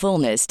 Add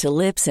fullness to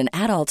lips in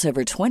adults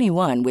over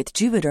 21 with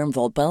Juvederm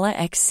Volbella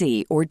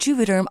XC or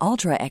Juvederm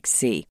Ultra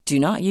XC. Do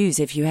not use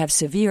if you have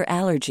severe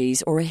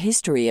allergies or a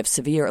history of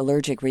severe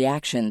allergic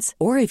reactions,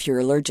 or if you're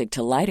allergic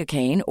to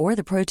lidocaine or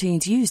the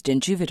proteins used in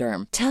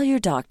Juvederm. Tell your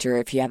doctor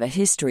if you have a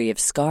history of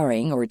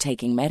scarring or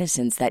taking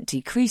medicines that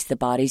decrease the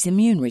body's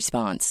immune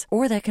response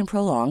or that can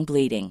prolong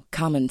bleeding.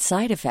 Common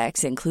side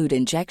effects include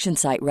injection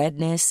site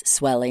redness,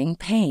 swelling,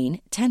 pain,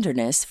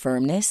 tenderness,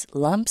 firmness,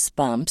 lumps,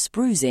 bumps,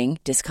 bruising,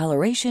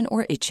 discoloration,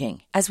 or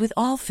itching. As with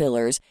all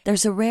fillers,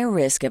 there's a rare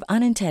risk of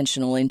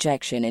unintentional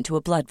injection into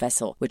a blood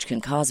vessel, which can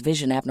cause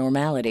vision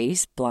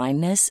abnormalities,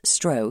 blindness,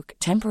 stroke,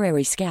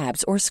 temporary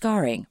scabs, or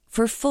scarring.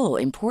 For full,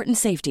 important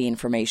safety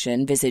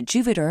information, visit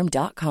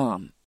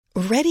Juvederm.com.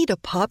 Ready to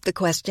pop the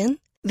question?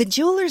 The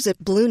jewelers at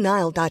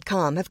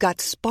BlueNile.com have got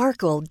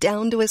sparkle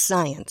down to a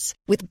science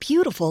with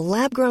beautiful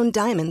lab-grown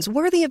diamonds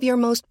worthy of your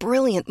most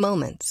brilliant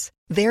moments.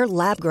 Their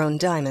lab-grown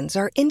diamonds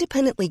are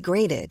independently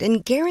graded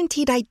and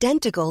guaranteed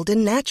identical to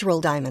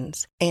natural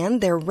diamonds, and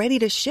they're ready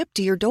to ship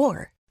to your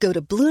door. Go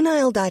to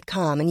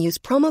BlueNile.com and use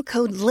promo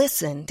code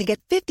LISTEN to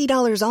get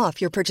 $50 off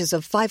your purchase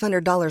of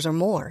 $500 or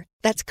more.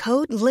 That's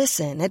code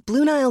LISTEN at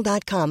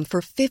BlueNile.com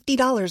for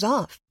 $50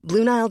 off.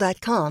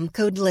 BlueNile.com,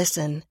 code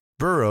LISTEN.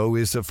 Burrow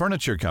is a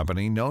furniture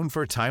company known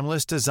for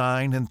timeless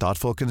design and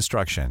thoughtful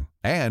construction,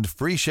 and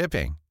free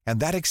shipping, and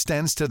that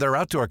extends to their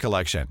outdoor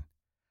collection.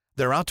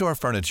 Their outdoor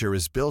furniture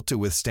is built to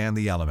withstand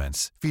the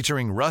elements,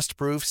 featuring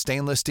rust-proof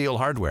stainless steel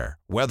hardware,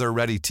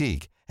 weather-ready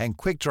teak, and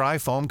quick-dry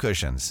foam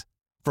cushions.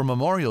 For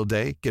Memorial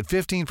Day, get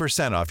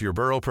 15% off your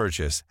Burrow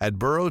purchase at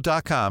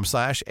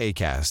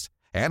burrow.com/ACAST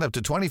and up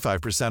to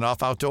 25%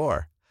 off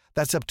outdoor.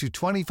 That's up to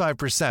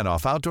 25%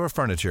 off outdoor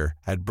furniture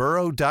at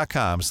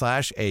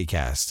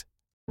burrow.com/ACAST.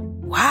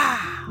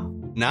 Wow.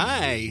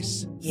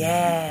 Nice.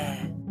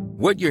 Yeah.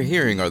 What you're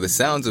hearing are the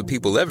sounds of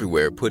people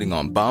everywhere putting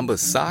on Bombas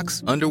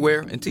socks,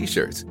 underwear, and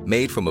T-shirts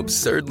made from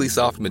absurdly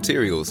soft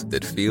materials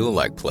that feel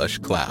like plush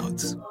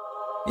clouds.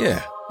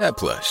 Yeah, that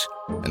plush.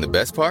 And the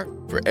best part?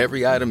 For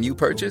every item you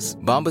purchase,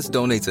 Bombas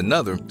donates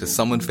another to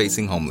someone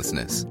facing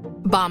homelessness.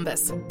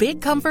 Bombas.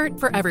 Big comfort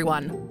for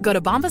everyone. Go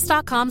to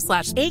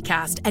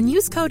bombas.com/ACAST and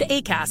use code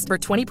ACAST for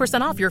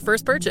 20% off your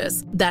first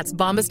purchase. That's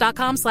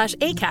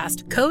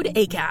bombas.com/ACAST. Code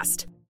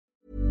ACAST.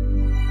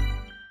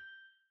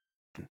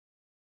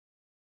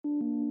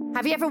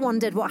 Have you ever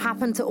wondered what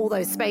happened to all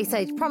those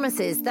space-age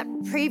promises that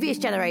previous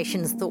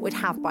generations thought we'd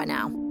have by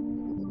now?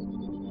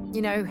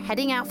 You know,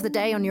 heading out for the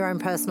day on your own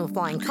personal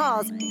flying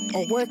cars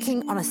or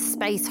working on a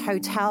space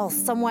hotel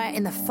somewhere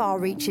in the far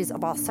reaches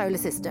of our solar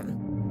system.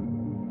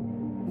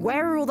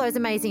 Where are all those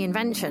amazing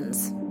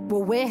inventions?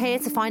 Well, we're here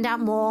to find out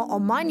more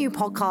on my new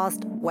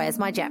podcast, Where's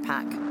My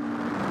Jetpack?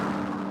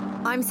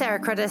 I'm Sarah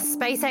Cruddas,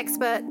 space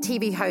expert,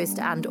 TV host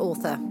and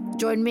author.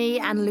 Join me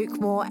and Luke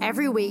Moore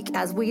every week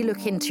as we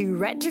look into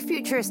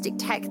retrofuturistic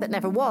tech that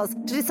never was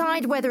to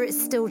decide whether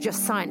it's still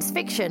just science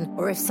fiction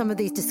or if some of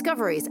these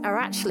discoveries are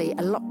actually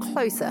a lot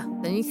closer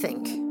than you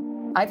think.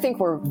 I think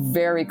we're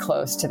very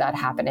close to that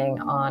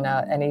happening on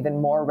an even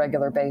more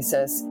regular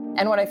basis.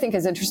 And what I think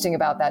is interesting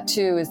about that,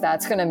 too, is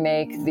that's going to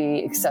make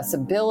the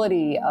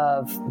accessibility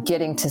of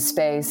getting to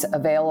space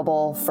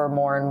available for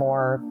more and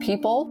more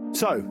people.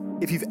 So,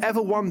 if you've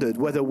ever wondered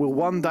whether we'll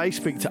one day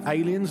speak to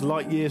aliens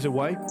light years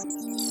away,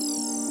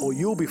 or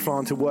you'll be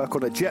flying to work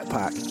on a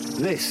jetpack,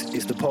 this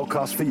is the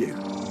podcast for you.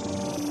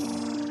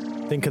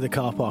 Think of the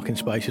car parking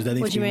spaces. They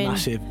need to be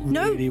massive,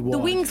 really wide. The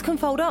wings can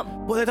fold up.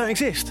 Well, they don't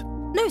exist.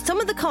 No,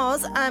 some of the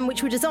cars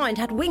which were designed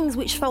had wings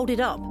which folded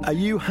up. Are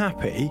you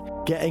happy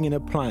getting in a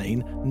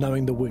plane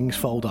knowing the wings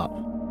fold up?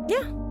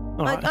 Yeah.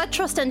 All right. I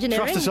trust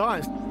engineering. Trust the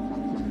science.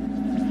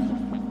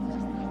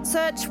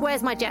 Search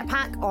Where's My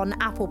Jetpack on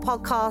Apple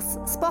Podcasts,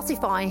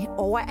 Spotify,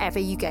 or wherever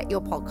you get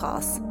your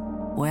podcasts.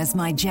 Where's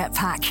My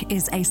Jetpack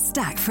is a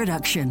Stack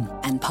production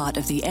and part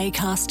of the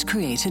Acast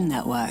Creator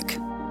Network.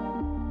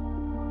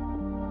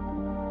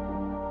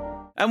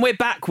 And we're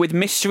back with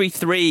Mystery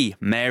 3,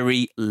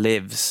 Mary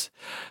Lives.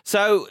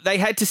 So they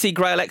head to see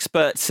Grail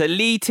expert Sir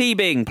Lee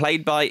Teabing,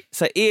 played by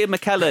Sir Ian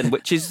McKellen,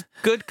 which is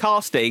good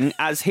casting,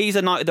 as he's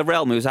a Knight of the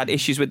Realm who's had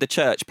issues with the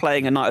church,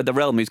 playing a Knight of the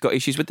Realm who's got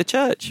issues with the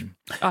church.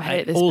 I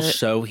hate this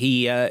Also,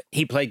 he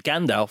played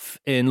Gandalf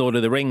in Lord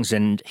of the Rings,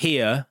 and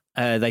here...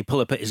 they pull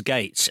up at his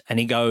gates and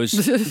he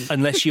goes,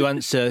 unless you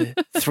answer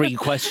 3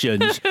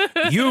 questions,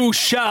 you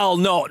shall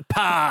not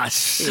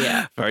pass.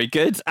 Yeah, very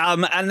good.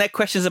 And their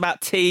questions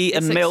about tea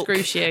and milk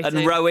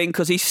and rowing,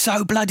 because he's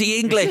so bloody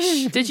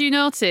English. Did you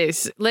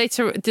notice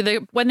later,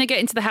 when they get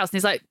into the house and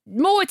he's like,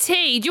 more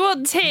tea, do you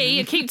want tea?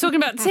 I keep talking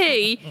about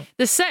tea.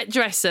 The set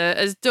dresser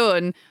has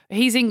done,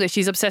 he's English,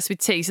 he's obsessed with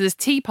tea. So there's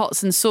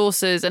teapots and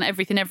saucers and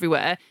everything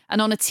everywhere.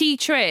 And on a tea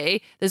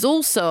tray, there's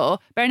also,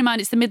 bearing in mind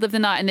it's the middle of the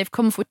night and they've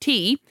come for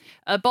tea,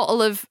 a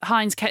bottle of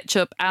Heinz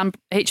ketchup and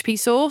HP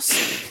sauce.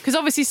 Because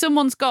obviously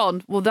someone's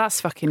gone, well,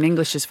 that's fucking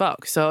English as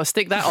fuck. So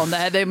stick that on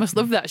there. They must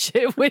love that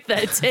shit with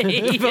their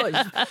tea.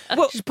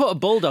 Well, just put a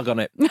bulldog on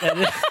it. Do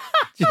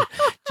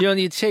you want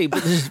your tea?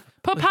 But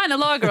put a pint of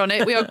lager on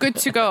it. We are good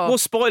to go. Well,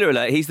 spoiler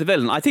alert, he's the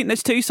villain. I think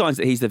there's 2 signs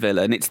that he's the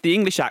villain. It's the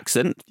English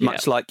accent,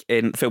 much like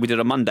in the film we did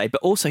on Monday,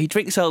 but also he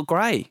drinks Earl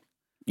Grey.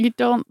 You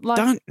don't like...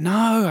 I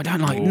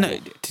don't like... No.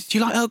 Do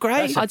you like Earl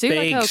Grey? That's a I do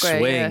big like Earl Grey,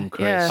 swing, yeah.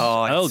 Chris. Yeah.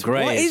 Oh, Earl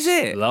Grey. What is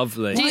it?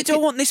 Lovely. I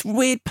don't want this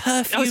weird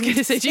perfume. I was going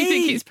to say, do you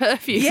think it's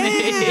perfume?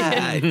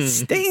 Yeah, it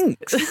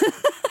stinks.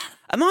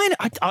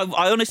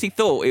 I honestly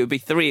thought it would be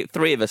three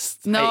of us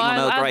hating on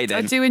Earl Grey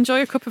then. I do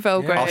enjoy a cup of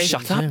Earl Grey. Oh,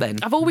 shut up then.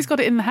 I've always got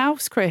it in the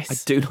house, Chris. I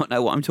do not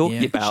know what I'm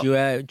talking about. Do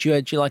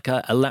you like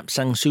a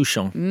Lapsang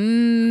Souchong?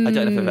 I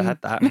don't know if I've ever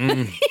had that.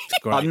 It's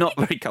great. I'm not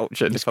very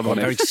cultured, if I'm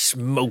honest. Very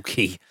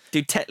smoky.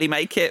 Did Tetley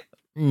make it?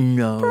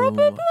 No.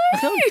 Probably. I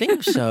don't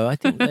think so. I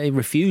think they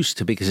refuse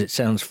to because it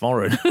sounds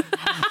foreign.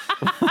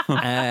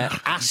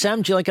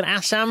 Assam, do you like an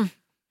Assam?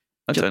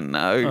 I don't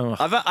know.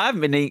 I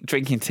haven't been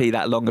drinking tea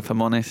that long, if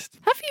I'm honest.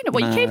 Have you not?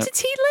 Well, you came to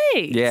tea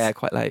late? Yeah,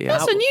 quite late, yeah.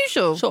 That's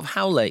unusual. Sort of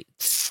how late?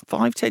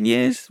 5-10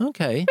 years.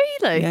 Okay.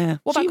 Really? Yeah.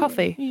 What about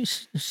coffee?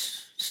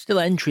 Still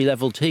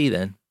entry-level tea,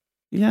 then?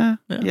 Yeah.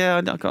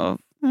 I got...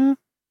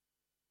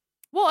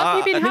 What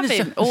have you been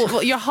having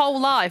all your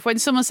whole life? When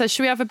someone says,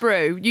 should we have a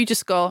brew? You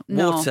just go,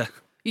 no. Water.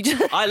 You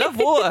just... I love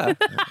water.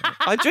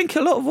 I drink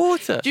a lot of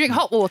water. Do you drink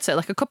hot water,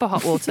 like a cup of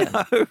hot water?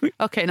 No.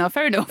 Okay, no,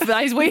 fair enough.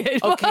 That is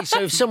weird. Okay,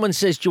 so if someone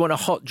says, do you want a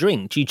hot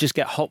drink, do you just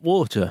get hot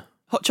water?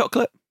 Hot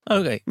chocolate.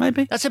 Okay.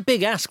 Maybe. That's a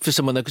big ask for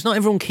someone, though, because not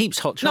everyone keeps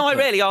hot chocolate. No,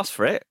 I rarely ask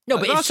for it. No,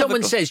 but if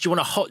someone says, do you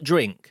want a hot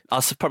drink?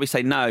 I'll probably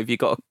say no if you've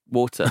got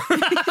water.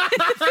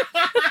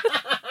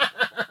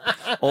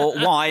 Or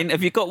wine.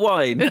 Have you got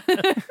wine?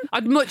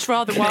 I'd much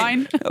rather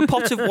wine. A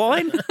pot of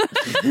wine?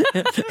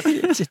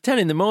 It's 10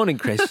 in the morning,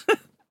 Chris.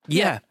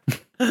 Yeah.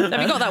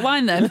 Have you got that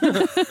wine then?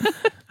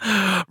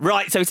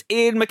 Right, so it's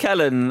Ian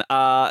McKellen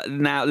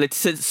now.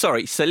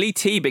 Sir Lee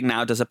Teabing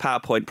now does a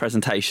PowerPoint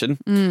presentation,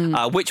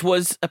 which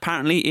was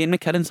apparently Ian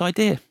McKellen's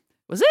idea.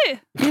 Was it?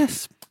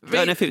 Yes. I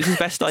don't know if it was his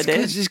best idea.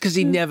 It's just because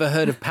he never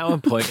heard of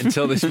PowerPoint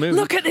until this movie.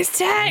 Look at this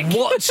tech!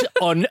 What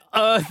on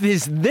earth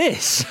is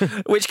this?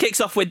 Which kicks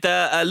off with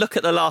the look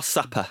at the Last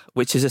Supper,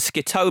 which is a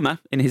scotoma,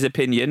 in his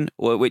opinion,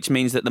 which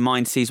means that the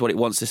mind sees what it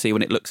wants to see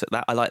when it looks at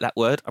that. I like that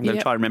word. I'm going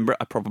to try and remember it.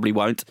 I probably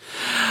won't.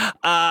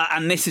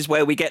 And this is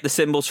where we get the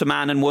symbols for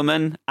man and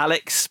woman.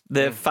 Alex,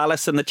 the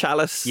phallus and the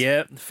chalice.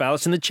 Yeah, the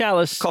phallus and the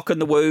chalice. Cock and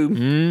the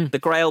womb. The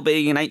Grail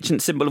being an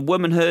ancient symbol of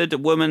womanhood. A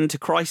woman to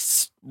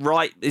Christ's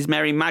right is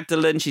Mary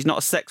Magdalene. She's not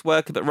a sex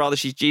worker, but rather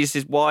she's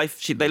Jesus'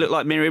 wife. They look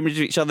like mirror images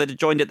of each other,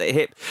 joined at the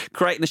hip,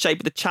 creating the shape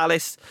of the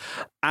chalice.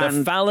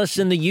 And the phallus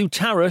and the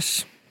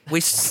uterus.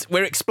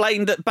 We're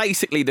explained that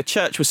basically the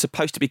church was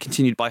supposed to be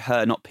continued by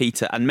her, not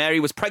Peter, and Mary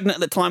was pregnant at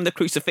the time of the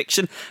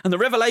crucifixion, and the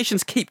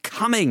revelations keep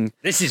coming.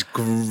 This is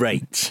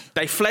great.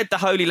 They fled the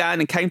Holy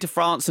Land and came to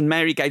France, and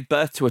Mary gave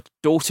birth to a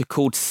daughter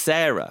called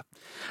Sarah.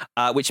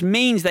 Which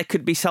means there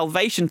could be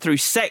salvation through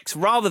sex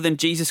rather than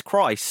Jesus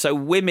Christ. So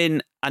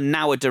women are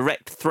now a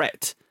direct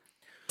threat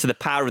to the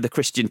power of the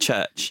Christian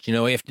church. Do you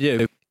know what you have to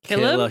do?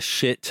 Kill a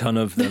shit ton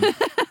of them.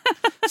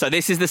 So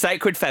this is the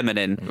sacred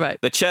feminine. Right.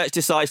 The church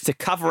decides to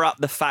cover up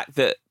the fact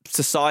that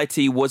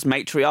society was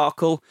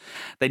matriarchal.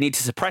 They need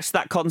to suppress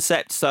that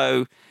concept.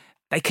 So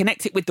they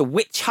connect it with the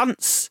witch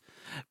hunts.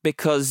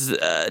 Because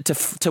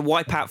to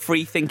wipe out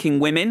free-thinking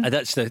women.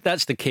 That's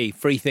the key.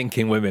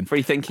 Free-thinking women.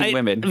 Free-thinking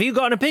women. Have you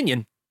got an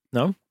opinion?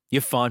 No?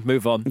 You're fine.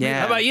 Move on. Yeah.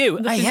 How about you?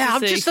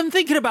 I'm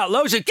thinking about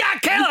loads of... Yeah,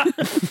 kill her!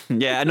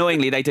 Yeah,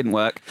 annoyingly, they didn't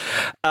work.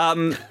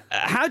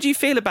 How do you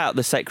feel about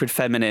the sacred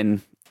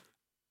feminine,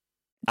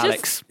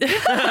 Alex?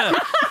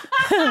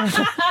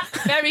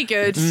 Very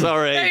good.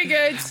 Sorry. Very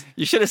good.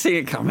 You should have seen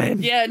it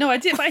coming. Yeah, no, I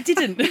did, but I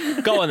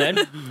didn't. Go on then.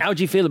 How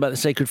do you feel about the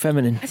sacred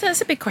feminine?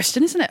 That's a big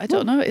question, isn't it? I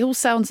don't know. It all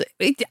sounds...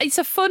 It's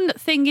a fun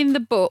thing in the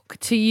book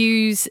to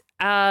use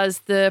as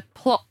the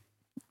plot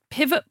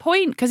pivot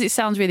point because it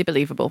sounds really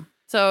believable.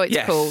 So it's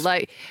cool.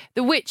 Like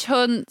the witch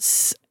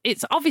hunts,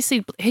 it's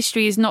obviously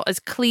history is not as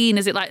clean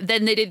as it like,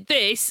 then they did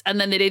this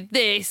and then they did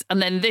this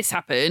and then this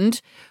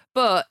happened.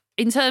 But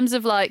in terms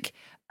of like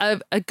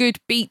a good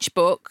beach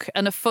book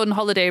and a fun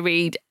holiday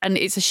read, and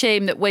it's a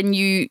shame that when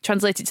you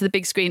translate it to the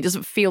big screen, it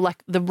doesn't feel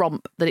like the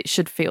romp that it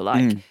should feel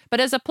like. But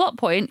as a plot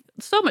point,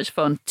 so much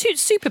fun,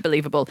 super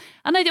believable.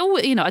 And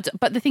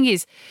but the thing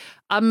is,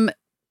 I'm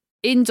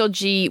in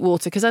dodgy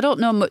water because I don't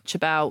know much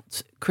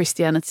about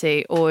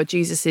Christianity or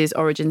Jesus's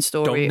origin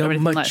story. Don't know or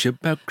anything much like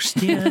about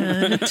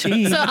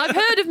Christianity. So I've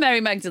heard of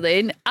Mary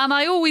Magdalene, and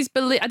I always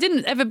believe I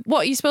didn't ever. What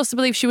are you supposed to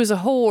believe? She was a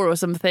whore or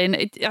something?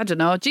 I don't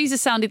know. Jesus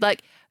sounded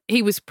like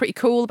he was pretty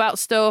cool about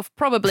stuff.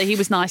 Probably he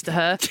was nice to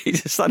her.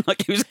 Jesus sounded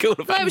like he was cool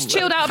about. He was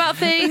chilled out about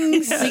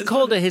things. He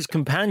called her his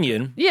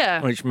companion.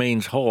 Yeah, which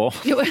means whore.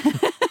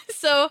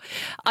 So,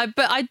 I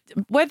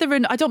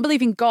don't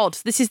believe in God.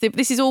 This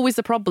is always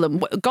the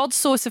problem. God's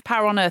source of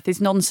power on earth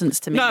is nonsense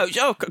to me. No,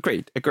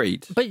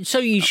 agreed. But so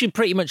you should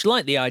pretty much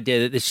like the idea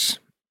that this.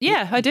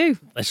 Yeah, I do.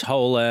 This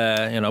whole,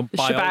 biology.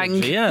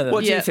 Shebang. Yeah.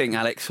 What do you think,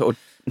 Alex? Or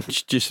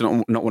just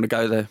not want to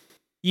go there?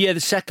 Yeah,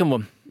 the second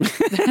one.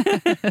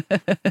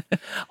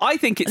 I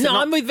think it's...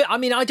 I'm with... I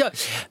mean, I don't...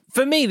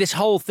 For me, this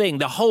whole thing,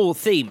 the whole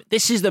theme,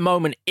 this is the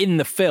moment in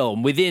the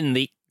film, within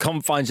the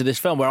confines of this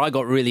film, where I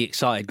got really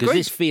excited, because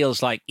this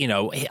feels like,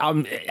 it's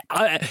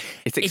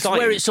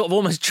where it sort of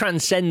almost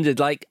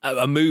transcended like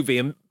a movie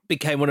and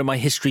became one of my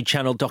History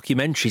Channel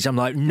documentaries. I'm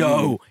like,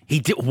 no, he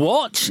did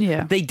what?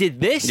 Yeah. They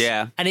did this?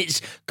 Yeah. And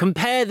it's...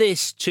 Compare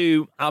this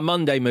to our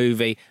Monday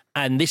movie,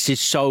 and this is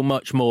so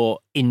much more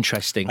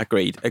interesting.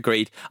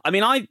 Agreed. I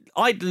mean,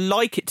 I'd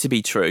like it to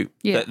be true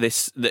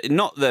that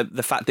not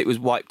the fact that it was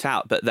wiped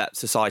out, but that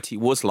society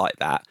was like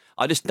that.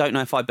 I just don't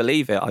know if I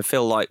believe it. I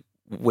feel like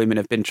women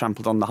have been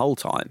trampled on the whole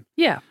time.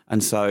 Yeah.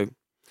 And so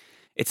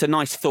it's a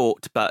nice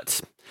thought,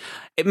 but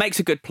it makes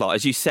a good plot,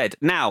 as you said.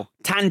 Now,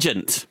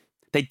 tangent.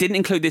 They didn't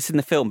include this in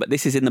the film, but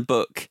this is in the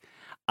book,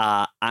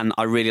 and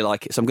I really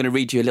like it. So I'm going to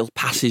read you a little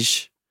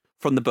passage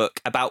from the book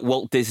about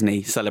Walt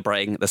Disney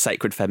celebrating the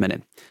sacred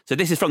feminine. So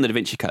this is from the Da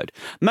Vinci Code.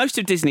 Most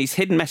of Disney's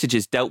hidden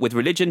messages dealt with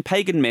religion,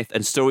 pagan myth,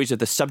 and stories of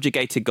the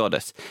subjugated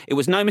goddess. It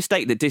was no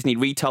mistake that Disney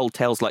retold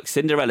tales like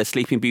Cinderella,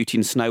 Sleeping Beauty,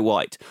 and Snow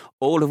White,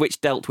 all of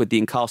which dealt with the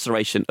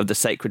incarceration of the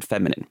sacred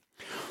feminine.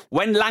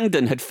 When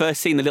Langdon had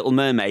first seen The Little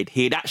Mermaid,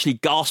 he had actually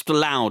gasped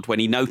aloud when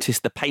he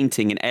noticed the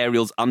painting in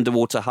Ariel's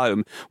underwater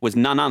home was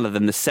none other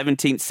than the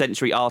 17th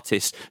century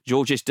artist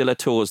Georges de la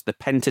Tour's The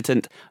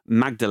Penitent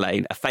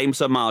Magdalene, a famous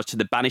homage to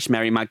the banished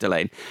Mary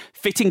Magdalene.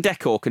 Fitting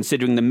decor,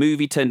 considering the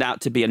movie turned out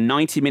to be a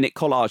 90-minute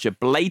collage of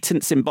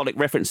blatant symbolic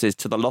references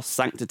to the lost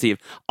sanctity of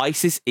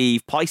Isis,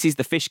 Eve, Pisces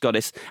the fish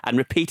goddess, and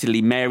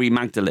repeatedly Mary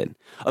Magdalene.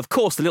 Of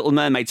course, The Little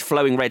Mermaid's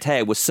flowing red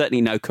hair was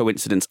certainly no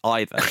coincidence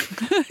either.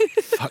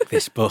 Fuck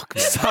this book.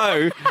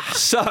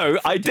 So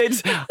I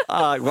did.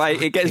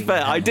 Wait, it gets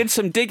better. I did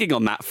some digging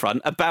on that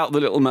front about the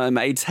Little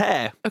Mermaid's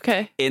hair.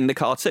 Okay. In the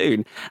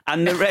cartoon,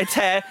 and the red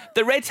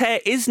hair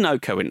is no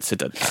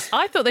coincidence.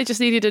 I thought they just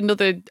needed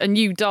a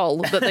new doll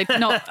that they'd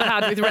not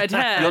had with red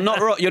hair.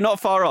 You're not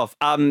far off.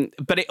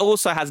 But it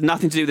also has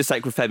nothing to do with the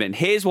sacred feminine.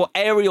 Here's what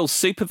Ariel's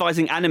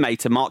supervising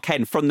animator Mark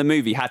Henn from the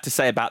movie had to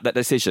say about that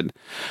decision.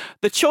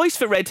 The choice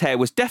for red hair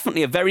was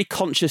definitely a very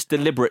conscious,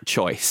 deliberate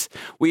choice.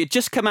 We had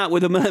just come out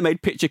with a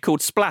mermaid picture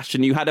called Splash,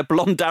 and you had a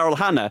blonde Daryl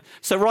Hannah.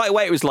 So right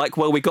away it was like,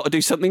 well, we got to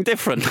do something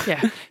different.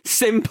 Yeah.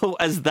 Simple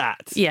as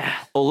that. Yeah.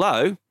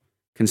 Although,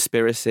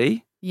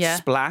 Conspiracy, Yeah.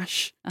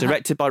 Splash,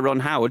 directed by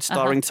Ron Howard,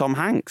 starring Tom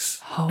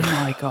Hanks. Oh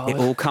my God. It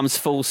all comes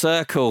full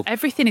circle.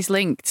 Everything is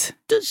linked.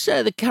 Does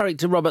the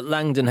character Robert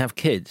Langdon have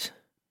kids?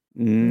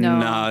 No.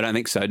 No, I don't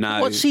think so, no.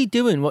 What's he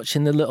doing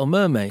watching The Little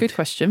Mermaid? Good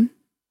question.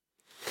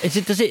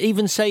 Does it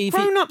even say...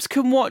 Grown-ups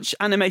can watch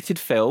animated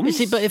films.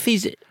 But if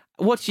he's...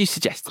 What do you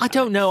suggest? I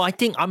don't know. I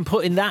think I'm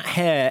putting that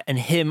hair and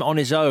him on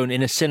his own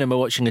in a cinema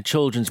watching a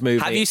children's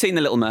movie. Have you seen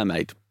The Little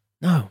Mermaid?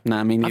 No. No,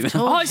 I mean...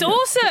 Oh, it's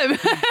awesome!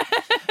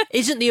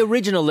 Isn't the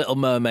original Little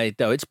Mermaid,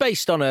 though? It's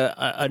based on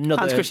another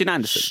Hans Christian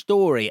Andersen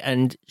story,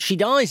 and she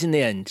dies in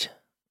the end.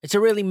 It's a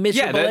really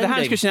miserable the ending.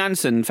 Hans Christian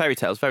Andersen fairy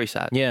tale's very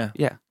sad. Yeah.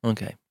 Yeah.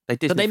 Okay. But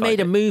they made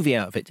a movie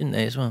out of it, didn't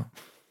they, as well?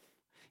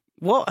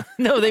 What?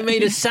 No, they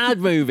made a sad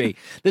movie.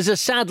 There's a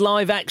sad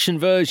live-action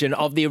version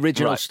of the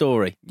original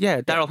story.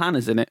 Yeah, Daryl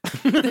Hannah's in it.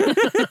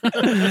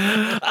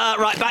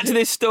 Right, back to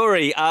this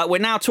story. We're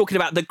now talking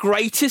about the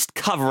greatest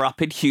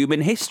cover-up in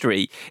human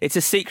history. It's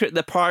a secret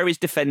the Priories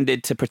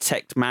defended to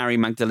protect Mary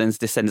Magdalene's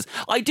descendants.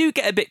 I do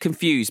get a bit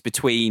confused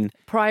between...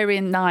 Priory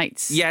and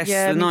Knights. Yes,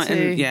 yeah, the Knight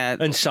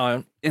and... And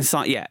Sion.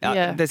 Inside,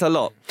 Yeah. there's a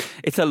lot.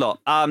 It's a lot.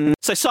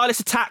 So Silas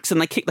attacks and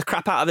they kick the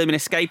crap out of him and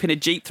escape in a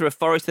jeep through a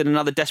forest in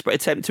another desperate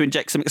attempt to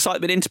inject some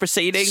excitement into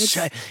proceedings.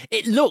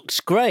 It looks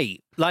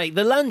great. Like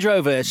the Land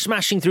Rover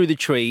smashing through the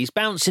trees,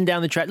 bouncing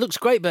down the track. Looks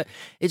great, but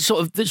it's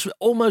sort of, there's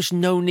almost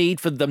no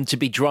need for them to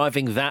be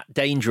driving that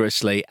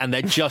dangerously, and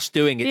they're just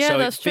doing it. Yeah, so it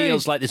that's true.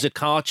 feels like there's a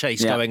car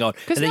chase going on.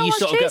 Because no one's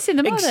chasing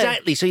them, are they?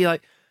 Exactly. So you're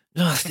like,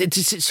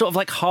 it's sort of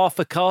like half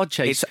a car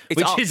chase,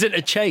 which isn't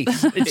a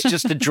chase. It's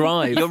just a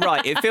drive. You're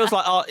right. It feels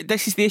like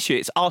this is the issue.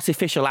 It's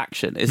artificial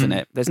action, isn't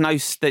it? There's no.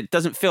 It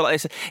doesn't feel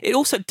like this. It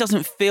also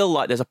doesn't feel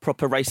like there's a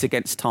proper race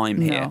against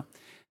time here.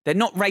 They're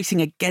not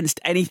racing against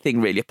anything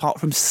really, apart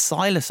from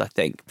Silas, I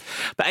think.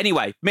 But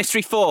anyway,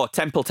 Mystery 4,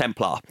 Temple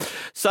Templar.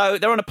 So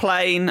they're on a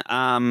plane.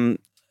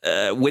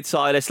 With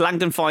Silas,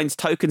 Langdon finds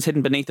tokens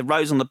hidden beneath the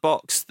rose on the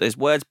box. There's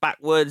words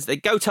backwards. They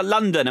go to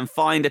London and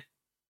find a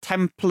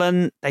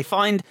Templar. They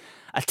find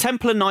a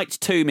Templar Knight's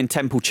tomb in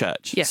Temple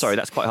Church. Yes. Sorry,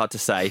 that's quite hard to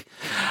say.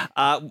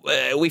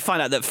 We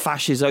find out that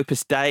Fash is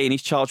Opus Dei and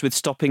he's charged with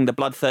stopping the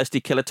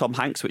bloodthirsty killer Tom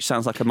Hanks, which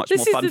sounds like a much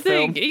more fun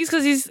film. This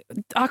is the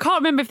thing. I can't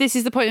remember if this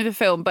is the point of the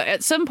film, but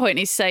at some point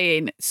he's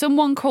saying,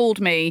 someone called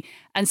me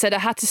and said I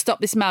had to stop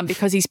this man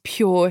because he's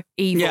pure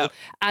evil. Yeah.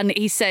 And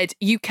he said,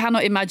 you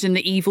cannot imagine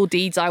the evil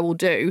deeds I will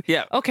do.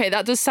 Yeah. Okay,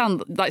 that does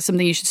sound like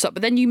something you should stop.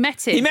 But then you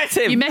met him. You met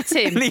him. You met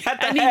him. And he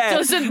had the and hair. he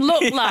doesn't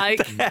look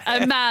like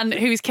a man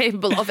who's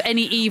capable of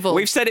any evil.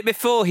 We've said it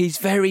before, he's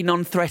very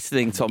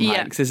non-threatening, Tom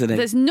Hanks, isn't he?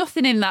 There's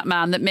nothing in that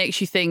man that makes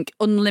you think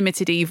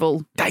unlimited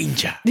evil.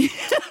 Danger.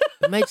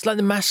 Mate, it's like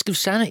the Mask of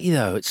Sanity,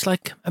 though. It's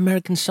like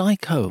American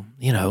Psycho.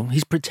 You know,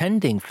 he's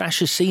pretending. Fash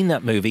has seen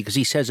that movie because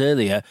he says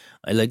earlier,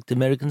 I liked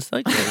American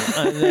Psycho,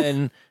 and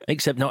then,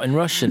 except not in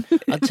Russian.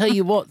 I'll tell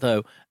you what,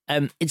 though,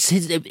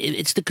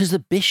 it's because the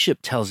bishop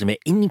tells him it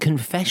in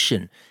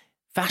confession.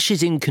 Fash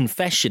is in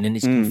confession in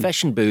his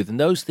confession booth, and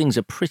those things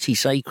are pretty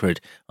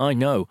sacred. I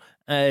know,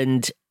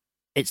 and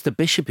it's the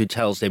bishop who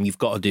tells him you've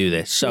got to do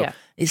this. So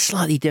it's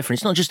slightly different.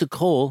 It's not just a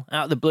call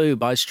out of the blue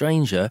by a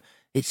stranger.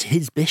 It's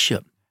his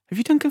bishop. Have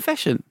you done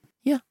confession?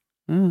 Yeah.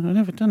 I've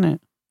never done it.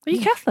 Are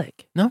you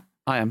Catholic? No.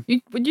 I am.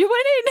 You went in.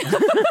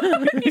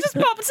 You just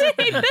popped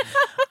in.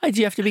 Do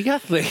you have to be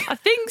Catholic? I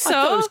think so. I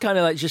thought it was kind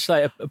of like just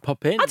like a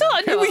pop in. I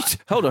don't know.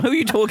 Hold on, who are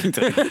you talking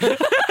to?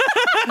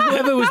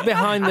 Whoever was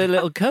behind the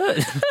little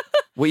curtain.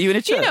 Were you in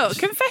a church? You know,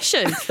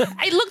 confession.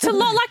 It looked a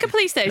lot like a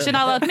police station,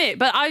 I'll admit,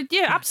 but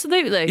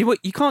absolutely.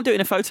 You can't do it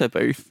in a photo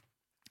booth.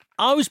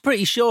 I was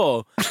pretty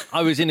sure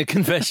I was in a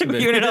confession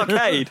booth. You're in an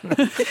arcade.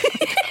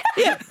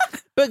 Yeah.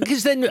 But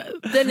because then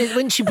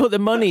when she put the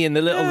money in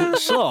the little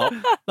slot,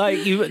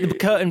 like the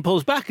curtain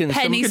pulls back and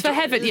pennies for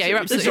heaven. Yeah, you're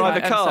absolutely drive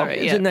right. a car. I'm sorry,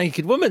 There's a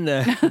naked woman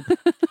there.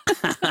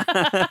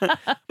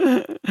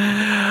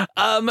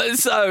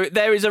 So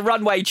there is a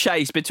runway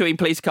chase between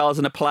police cars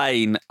and a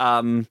plane.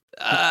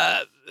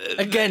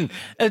 Again,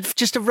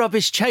 just a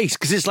rubbish chase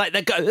because it's like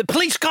the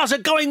police cars are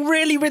going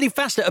really, really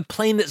fast at a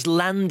plane that's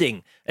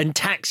landing and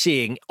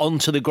taxiing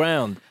onto the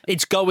ground.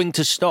 It's going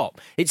to stop.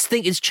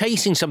 It's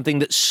chasing something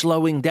that's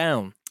slowing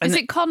down. Is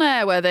it Con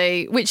Air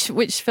where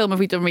which film have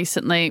we done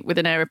recently with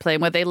an aeroplane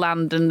where they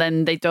land and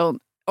then they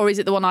don't, or is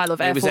it the one I love,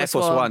 Air Force One? It was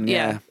Air Force One,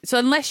 yeah. So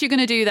unless you're going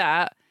to do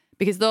that,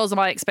 because those are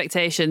my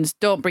expectations,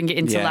 don't bring it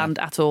into land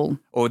at all.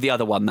 Or the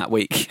other one that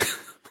week.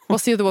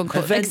 What's the other one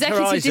called? Event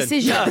Executive Horizon.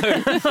 Decision.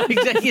 No.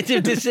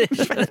 Executive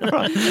Decision.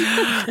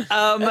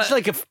 It's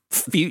like a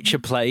future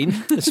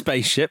plane, a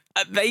spaceship.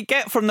 They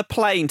get from the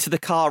plane to the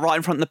car right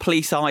in front of the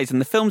police eyes,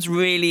 and the film's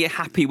really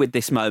happy with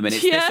this moment.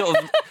 It's this sort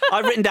of,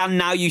 I've written down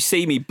 "Now You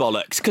See Me"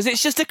 bollocks because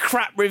it's just a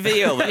crap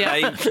reveal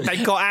that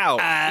they got out.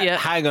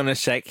 Hang on a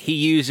sec. He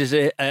uses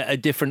a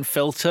different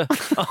filter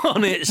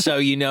on it, so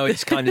you know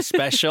it's kind of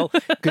special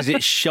because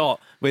it's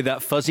shot with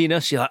that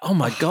fuzziness. You're like, oh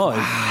my God,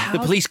 the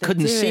police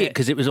couldn't see it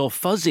because it was all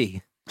fuzzy.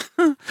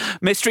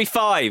 Mystery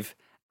 5,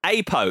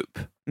 a pope,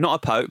 not a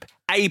pope,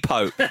 a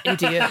pope.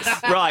 Idiots.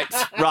 Right.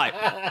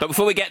 But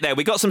before we get there,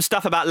 we got some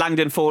stuff about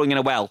Langdon falling in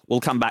a well. We'll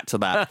come back to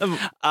that.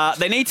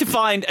 They need to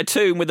find a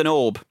tomb with an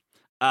orb.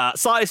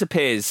 Silas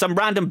appears. Some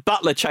random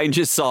butler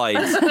changes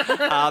sides.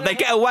 They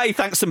get away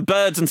thanks to some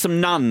birds and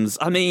some nuns.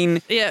 I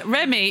mean... Yeah,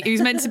 Remy,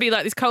 who's meant to be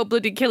like this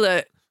cold-blooded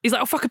killer, he's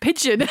like, oh, fuck a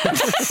pigeon.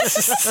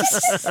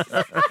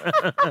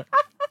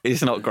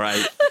 It's not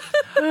great.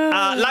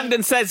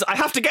 Langdon says, I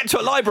have to get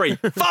to a library.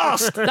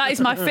 Fast! That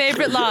is my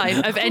favourite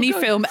line of any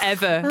film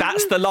ever.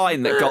 That's the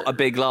line that got a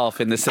big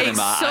laugh in the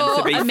cinema. It's so and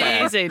to be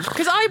amazing.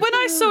 Because when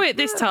I saw it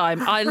this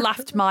time, I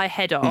laughed my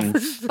head off.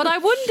 But I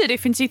wondered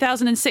if in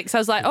 2006 I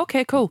was like,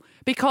 okay, cool.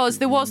 Because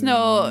there was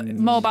no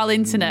mobile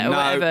internet or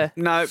whatever.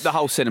 No, the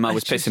whole cinema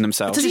was pissing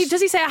themselves.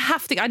 Does he say I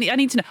have to? I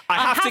need to know.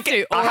 I have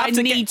to, or I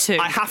need to.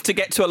 I have to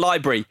get to a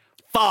library.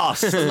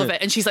 fast. I love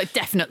it. And she's like,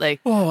 definitely.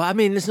 Oh, I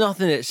mean, there's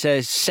nothing that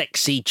says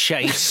sexy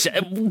chase,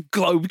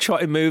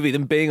 globe-trotting movie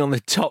than being on the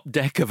top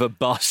deck of a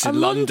bus in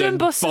London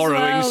bus as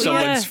borrowing well,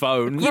 someone's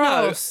phone. You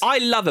know, I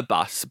love a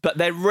bus, but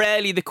they're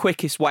rarely the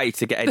quickest way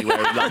to get anywhere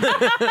in London,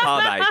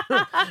 are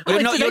they?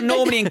 You're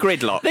normally in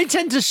gridlock. They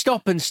tend to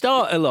stop and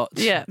start a lot.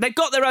 Yeah. They've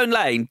got their own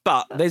lane,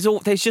 but there's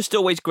just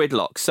always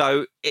gridlock.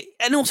 So,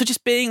 and also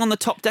just being on the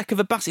top deck of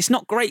a bus, it's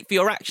not great for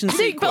your action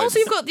sequence. But also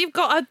you've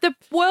got the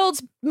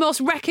world's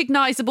most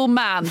recognisable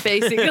man,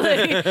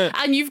 basically,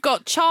 and you've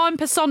got charm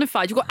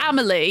personified. You've got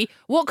Amelie.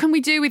 What can we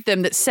do with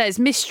them that says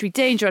mystery,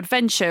 danger,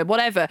 adventure,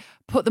 whatever?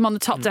 Put them on the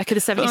top deck of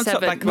the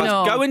 77.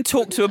 No. Go and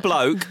talk to a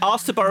bloke,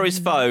 ask to borrow his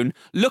phone,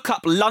 look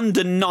up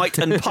London Knight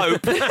and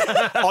Pope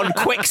on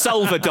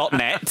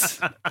quicksilver.net.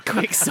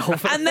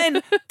 Quicksilver. And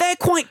then they're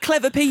quite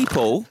clever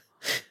people.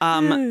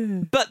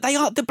 But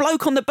the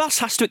bloke on the bus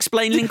has to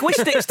explain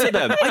linguistics to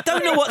them. I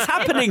don't know what's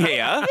happening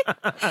here.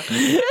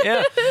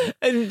 Yeah,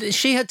 and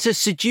she had to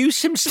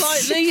seduce him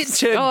slightly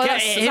to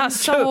get him. That's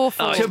so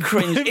awful. To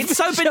cringe. It's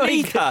so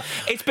beneath her.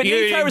 It's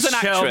beneath her as an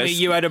actress. Tell me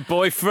you had a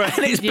boyfriend.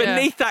 And it's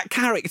beneath that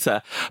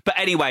character. But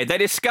anyway, they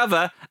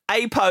discover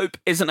a pope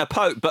isn't a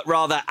pope, but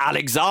rather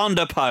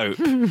Alexander Pope.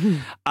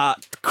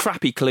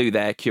 Crappy clue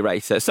there,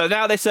 curator. So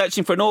now they're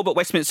searching for an orb at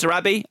Westminster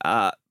Abbey.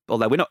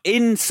 Although we're not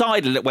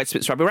inside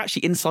Westminster Abbey, we're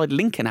actually inside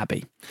Lincoln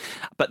Abbey.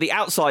 But the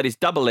outside is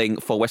doubling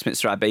for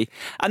Westminster Abbey,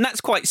 and that's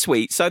quite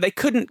sweet. So they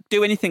couldn't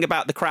do anything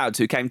about the crowds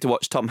who came to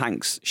watch Tom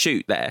Hanks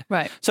shoot there.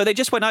 Right. So they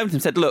just went over to them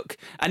and said, look,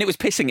 and it was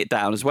pissing it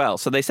down as well.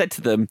 So they said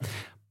to them,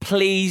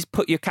 please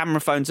put your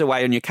camera phones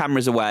away and your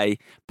cameras away.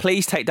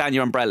 Please take down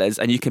your umbrellas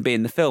and you can be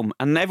in the film.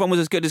 And everyone was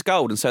as good as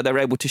gold. And so they were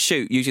able to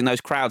shoot using those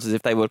crowds as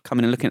if they were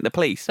coming and looking at the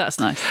police. That's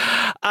nice.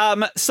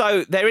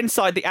 So they're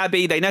inside the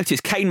Abbey. They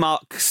notice cane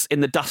marks in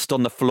the dust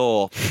on the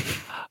floor,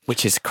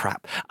 which is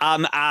crap.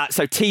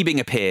 So Teabing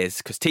appears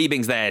because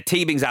Teabing's there.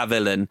 Teabing's our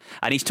villain.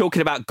 And he's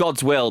talking about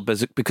God's will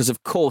because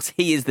of course,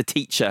 he is the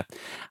teacher.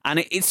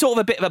 And it's sort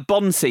of a bit of a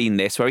Bond scene,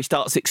 this, where he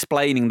starts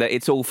explaining that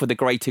it's all for the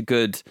greater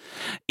good.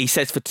 He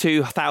says for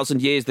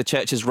 2,000 years, the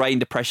church has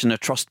rained oppression and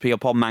atrocity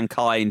upon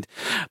mankind.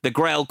 The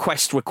Grail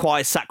quest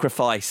requires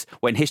sacrifice.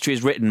 When history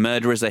is written,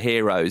 murderers are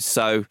heroes.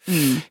 So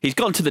he's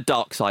gone to the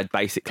dark side,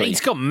 basically. He's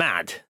gone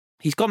mad.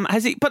 He's gone,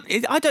 has he? But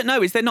I don't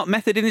know. Is there not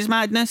method in his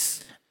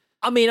madness?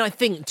 I mean, I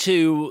think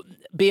to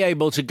be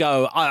able to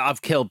go,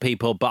 I've killed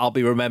people, but I'll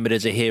be remembered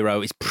as a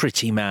hero is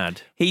pretty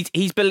mad. He's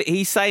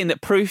saying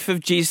that proof of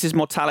Jesus'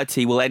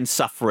 mortality will end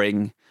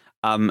suffering,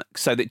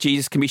 so that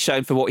Jesus can be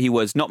shown for what he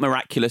was, not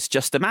miraculous,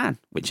 just a man,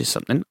 which is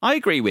something I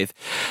agree with.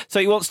 So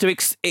he wants to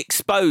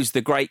expose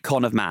the great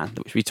con of man,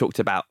 which we talked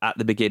about at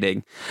the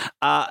beginning.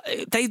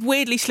 They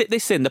weirdly slipped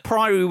this in. The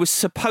Priory was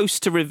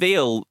supposed to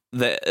reveal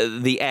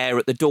the heir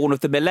at the dawn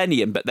of the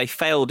millennium, but they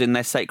failed in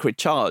their sacred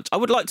charge. I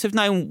would like to have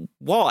known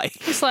why.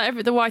 It's like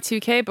the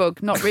Y2K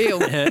bug, not real.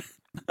 The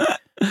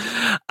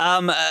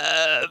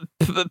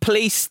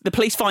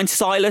police find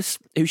Silas,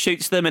 who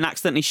shoots them and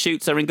accidentally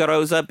shoots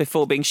Aringarosa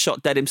before being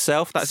shot dead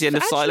himself. That's the end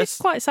of Silas. It's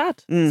quite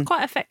sad. It's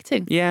quite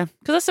affecting. Yeah.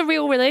 Because that's a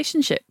real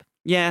relationship.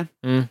 Yeah.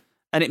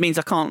 And it means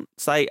I can't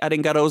say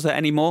Aringarosa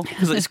anymore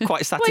because it's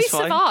quite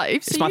satisfying. Well, he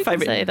survived, so it's my you can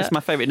favourite. say that. It's my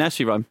favourite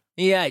nursery rhyme.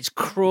 Yeah, it's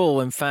cruel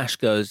when Fash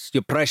goes,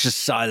 your precious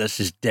Silas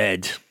is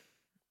dead.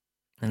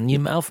 And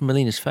you Alfred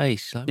Molina's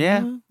face. Like,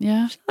 yeah.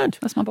 Yeah.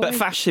 That's my boy. But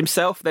Fash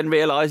himself then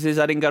realises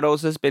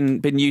Aringarosa's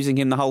been using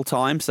him the whole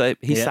time, so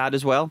he's sad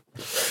as well.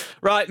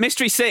 Right,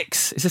 Mystery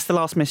 6. Is this the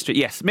last mystery?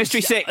 Yes,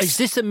 Mystery 6. Is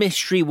this a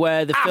mystery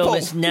where the film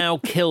has now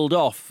killed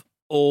off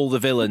all the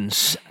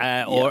villains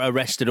or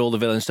arrested all the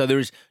villains? So there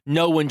is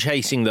no one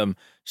chasing them.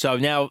 So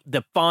now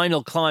the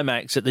final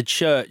climax at the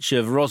church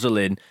of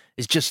Rosalind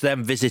is just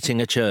them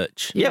visiting a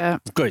church. Yeah.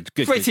 Good.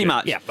 Pretty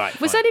much. Yeah,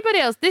 right. Was anybody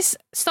else? This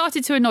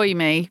started to annoy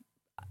me.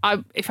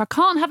 If I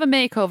can't have a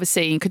makeover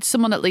scene, could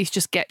someone at least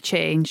just get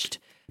changed?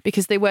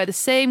 Because they wear the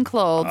same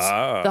clothes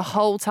the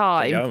whole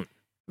time. They don't.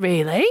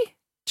 Really?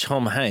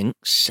 Tom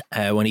Hanks,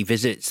 when he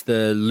visits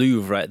the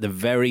Louvre at the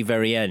very,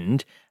 very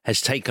end,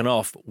 has taken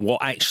off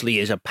what actually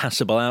is a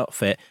passable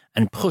outfit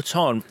and put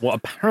on what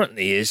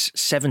apparently is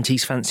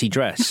 70s fancy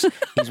dress.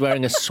 He's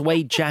wearing a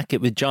suede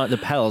jacket with giant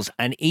lapels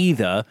and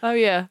either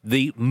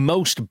the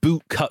most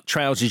boot-cut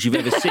trousers you've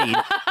ever seen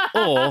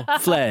or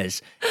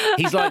flares.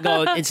 He's like,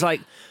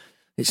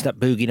 it's that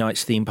Boogie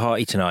Nights theme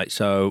party tonight,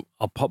 so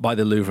I'll pop by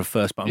the Louvre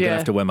first, but I'm going to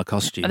have to wear my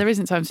costume. And there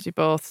isn't time to do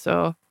both,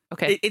 so...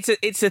 Okay.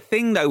 It's a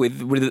thing though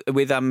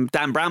with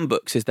Dan Brown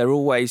books is they're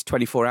always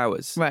 24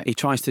 hours. Right. He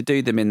tries to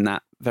do them in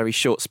that very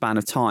short span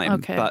of time.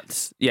 Okay.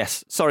 But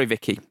yes, sorry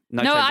Vicky.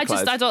 No, I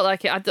don't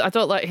like it. I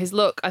don't like his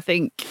look. I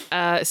think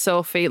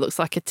Sophie looks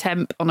like a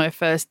temp on her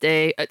first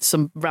day at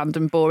some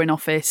random boring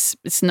office.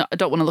 It's not. I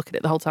don't want to look at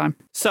it the whole time.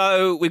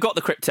 So we've got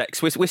the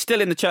cryptex. We're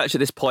still in the church at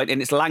this point,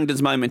 and it's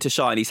Langdon's moment to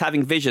shine. He's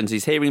having visions.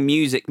 He's hearing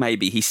music.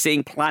 Maybe he's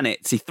seeing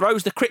planets. He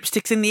throws the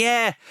cryptsticks in the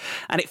air,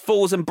 and it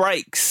falls and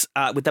breaks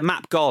with the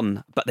map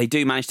gone. But they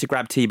do manage to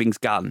grab Teabing's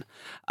gun,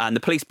 and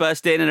the police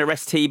burst in and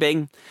arrest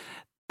Teabing.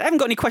 They haven't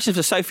got any questions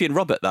for Sophie and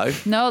Robert, though.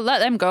 No, let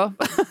them go.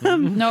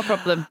 No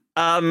problem.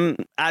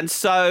 And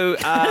so...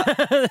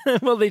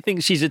 well, they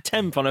think she's a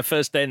temp on her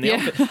first day in the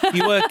office.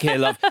 You work here,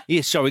 love.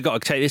 Yeah, sorry, we've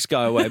got to take this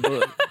guy away,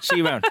 but see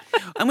you around.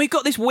 And we've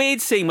got this weird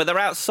scene where they're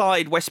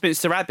outside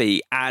Westminster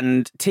Abbey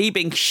and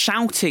Teabing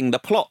shouting the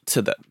plot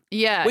to them.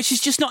 Yeah. Which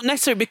is just not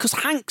necessary because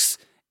Hanks,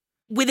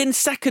 within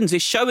seconds,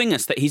 is showing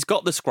us that he's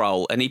got the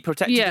scroll and he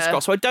protected the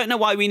scroll. So I don't know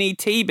why we need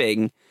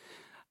Teabing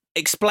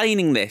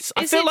explaining this.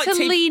 Is it to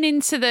lean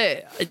into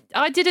the...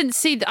 I didn't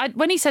see...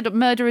 when he said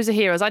murderers are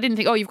heroes, I didn't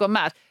think, oh, you've gone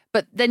mad.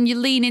 But then you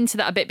lean into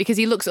that a bit because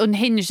he looks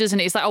unhinged, doesn't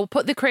he? It's like, oh,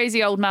 put the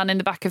crazy old man in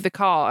the back of the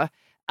car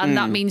and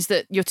that means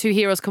that your two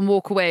heroes can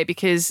walk away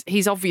because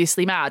he's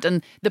obviously mad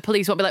and the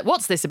police won't be like,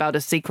 what's this about,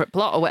 a secret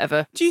plot or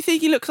whatever? Do you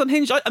think he looks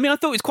unhinged? I mean, I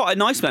thought it was quite a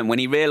nice man when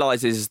he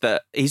realises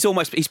that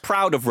he's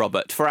proud of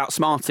Robert for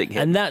outsmarting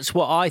him. And that's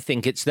what I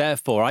think it's there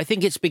for. I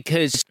think it's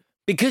because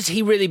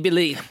he really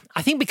believes...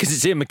 I think because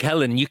it's Ian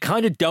McKellen, you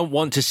kind of don't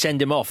want to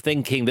send him off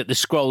thinking that the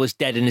scroll is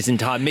dead and his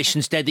entire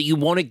mission's dead, that you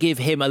want to give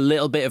him a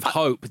little bit of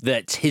hope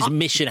that his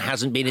mission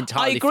hasn't been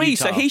entirely I agree.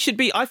 futile. So he should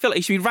be... I feel like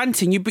he should be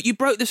ranting. But you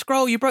broke the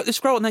scroll,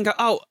 and then go,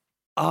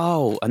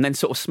 oh, and then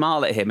sort of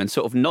smile at him and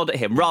sort of nod at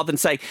him rather than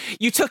say,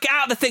 you took it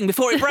out of the thing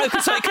before it broke.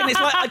 And so it it's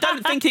like, I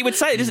don't think he would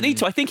say it. He doesn't need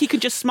to. I think he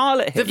could just smile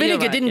at him. The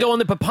vinegar didn't go on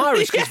the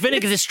papyrus because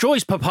vinegar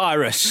destroys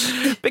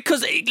papyrus.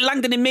 Because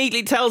Langdon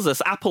immediately tells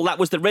us, Apple, that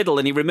was the riddle,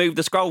 and he removed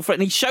the scroll for it,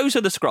 and he shows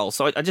her the scroll.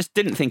 So I just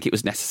didn't think it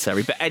was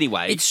necessary. But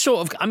anyway. It's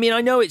sort of, I mean, I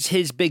know it's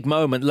his big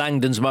moment,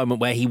 Langdon's moment,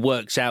 where he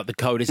works out the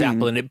code is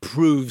Apple, and it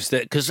proves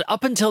that, because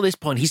up until this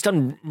point, he's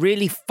done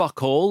really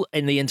fuck all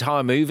in the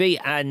entire movie,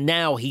 and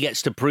now he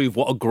gets to prove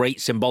what a great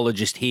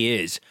symbologist he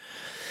is.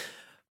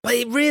 But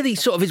it really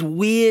sort of is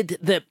weird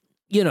that,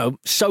 you know,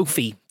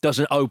 Sophie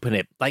doesn't open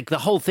it. Like, the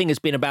whole thing has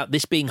been about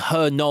this being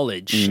her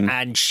knowledge,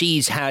 and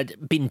she's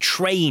been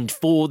trained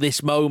for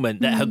this moment,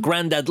 that her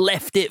granddad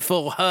left it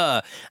for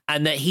her,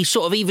 and that he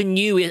sort of even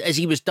knew as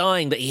he was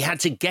dying that he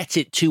had to get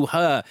it to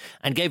her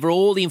and gave her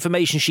all the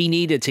information she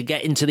needed to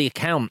get into the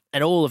account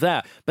and all of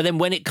that. But then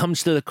when it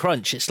comes to the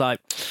crunch, it's like...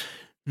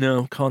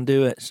 No, can't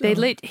do it. So.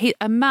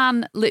 A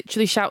man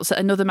literally shouts at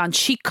another man,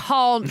 she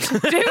can't do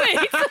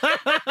it.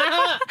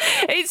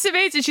 It's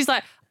amazing. She's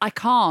like, I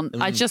can't.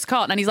 I just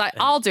can't. And he's like,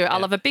 I'll do it.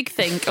 I'll have a big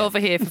think over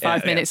here for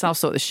 5 minutes and I'll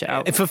sort this shit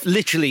out. For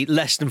literally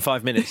less than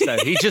 5 minutes, though.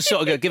 He just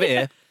sort of go, give it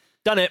here.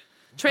 Done it.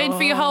 Trained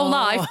for your whole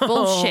life.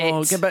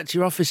 Bullshit. Get back to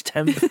your office,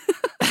 temp.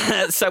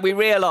 So we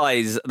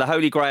realise the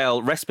Holy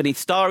Grail rests beneath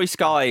starry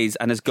skies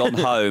and has gone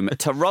home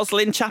to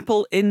Roslyn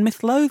Chapel in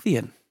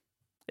Midlothian.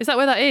 Is that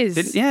where that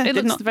is? It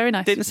looks very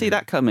nice. Didn't see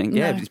that coming.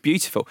 Yeah, it's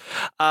beautiful.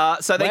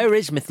 Where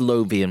is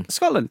Midlothian?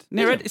 Scotland.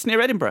 It's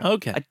near Edinburgh.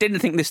 Okay. I didn't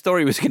think this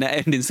story was going to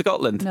end in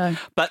Scotland. No.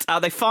 But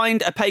they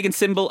find a pagan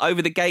symbol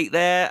over the gate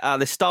there.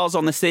 The stars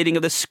on the ceiling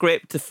of the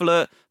script. The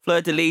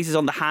fleur-de-lis is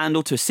on the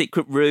handle to a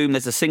secret room.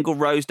 There's a single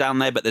rose down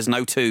there, but there's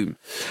no tomb.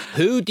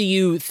 Who do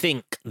you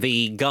think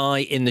the guy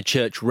in the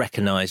church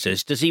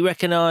recognises? Does he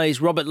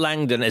recognise Robert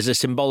Langdon as a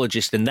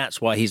symbologist and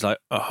that's why he's like,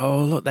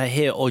 oh, look, they're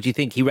here? Or do you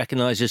think he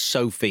recognises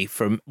Sophie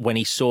from when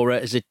he saw her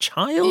as a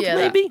child,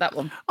 maybe? That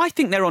one. I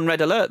think they're on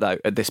red alert, though,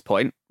 at this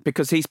point,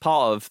 because he's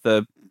part of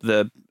the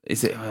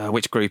is it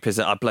which group is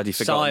it? I bloody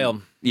forgot.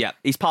 Sion. Yeah,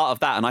 he's part of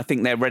that, and I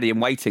think they're ready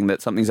and waiting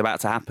that something's about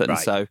to happen. Right.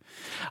 So,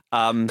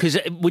 because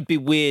it would be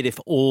weird if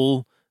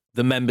all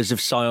the members of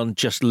Sion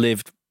just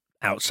lived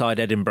outside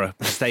Edinburgh,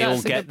 because they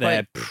all get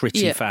there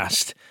pretty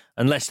fast.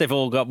 Unless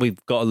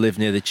we've got to live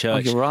near the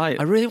church. Oh, you're right.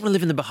 I really want to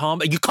live in the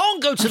Bahamas. You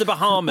can't go to the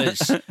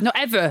Bahamas. Not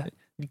ever.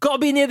 You've got to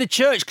be near the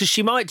church because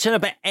she might turn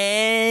up at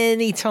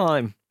any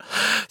time.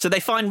 So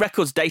they find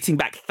records dating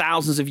back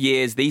thousands of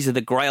years. These are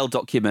the Grail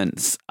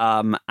documents.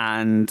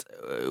 And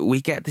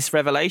we get this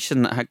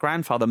revelation that her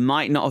grandfather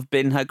might not have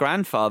been her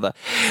grandfather.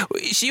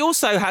 She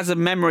also has a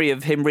memory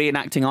of him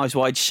reenacting Eyes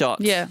Wide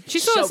Shut. Yeah. She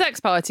saw a sex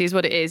party is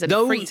what it is, and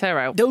it freaked her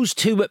out. Those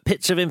two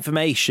bits of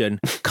information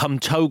come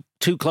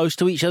too close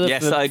to each other.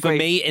 Yes, I agree. For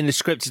me, in the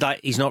script, it's like,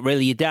 he's not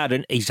really your dad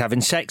and he's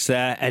having sex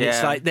there. And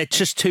it's like, they're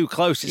just too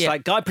close. It's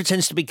like, guy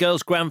pretends to be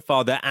girl's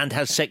grandfather and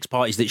has sex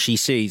parties that she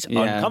sees.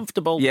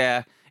 Uncomfortable.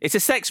 Yeah. It's a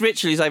sex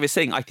ritual he's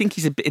overseeing. I think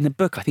he's a bit in the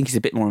book. I think he's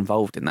a bit more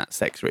involved in that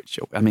sex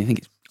ritual. I mean, I think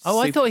it's.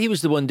 I thought he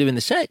was the one doing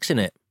the sex in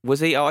it. Was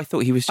he? Oh, I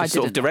thought he was just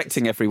sort of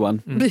directing everyone.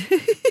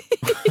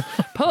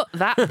 Put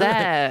that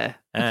there.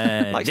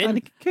 Like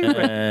Stanley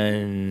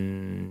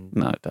Kubrick.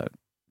 No, don't.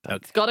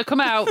 It's got to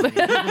come out.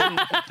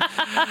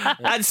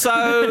 And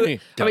so...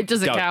 it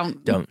doesn't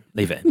count. Don't.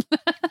 Leave it.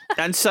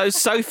 And so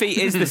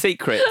Sophie is the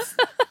secret.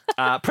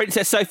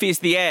 Princess Sophie is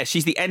the heir.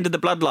 She's the end of the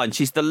bloodline.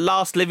 She's the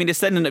last living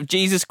descendant of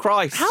Jesus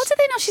Christ. How do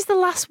they know she's the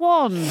last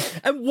one?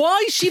 And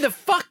why is she the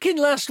fucking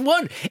last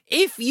one?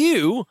 If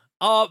you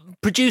are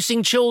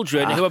producing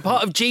children who are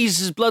part of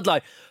Jesus'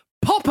 bloodline,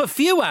 pop a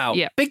few out.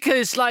 Yeah.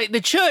 Because, like,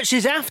 the church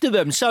is after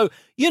them. So,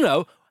 you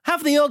know...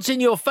 have the odds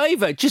in your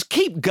favour. Just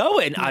keep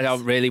going. I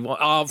don't really want...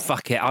 Oh,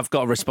 fuck it. I've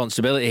got a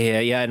responsibility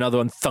here. Yeah, another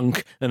one.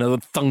 Thunk. Another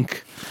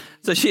thunk.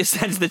 So she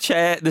ascends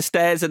the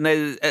stairs, and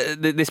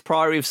this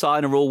Priory of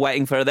Sion are all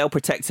waiting for her. They'll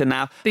protect her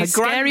now. These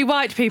scary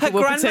white people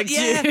will protect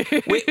you.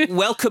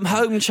 Welcome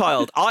home,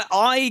 child.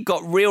 I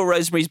got real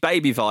Rosemary's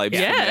Baby vibes.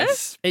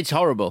 Yes. It's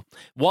horrible.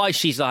 Why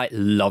she's like,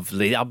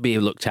 lovely, I'll be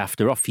looked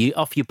after. Off you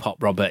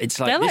pop, Robert. It's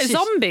like they're like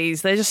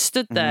zombies. They just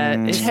stood there.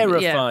 It's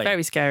terrifying. Yeah,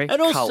 very scary.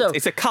 And also,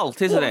 it's a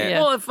cult, isn't it?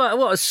 What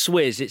a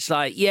swizz. It's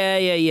like,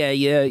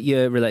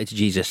 you're related to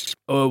Jesus.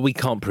 Oh, we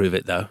can't prove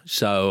it though.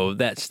 So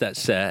that's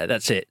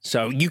it.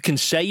 So you can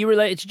say you're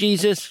related to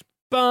Jesus,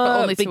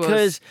 but only to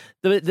because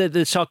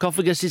the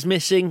sarcophagus is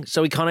missing,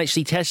 so we can't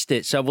actually test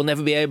it. So we'll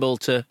never be able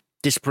to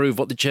disprove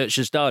what the church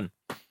has done.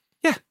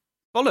 Yeah,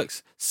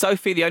 bollocks.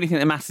 Sophie, the only thing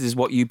that matters is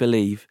what you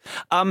believe.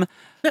 So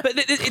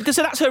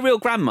that's her real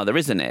grandmother,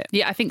 isn't it?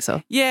 Yeah, I think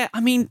so. Yeah,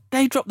 I mean,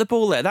 they dropped the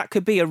ball there. That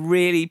could be a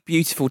really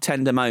beautiful,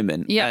 tender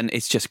moment. Yeah. And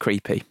it's just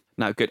creepy.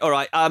 No, good. All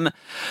right.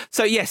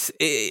 So, yes,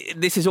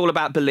 this is all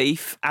about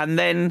belief. And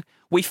then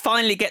we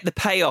finally get the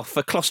payoff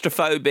for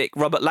claustrophobic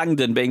Robert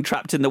Langdon being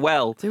trapped in the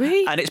well. Do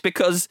we? And it's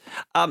because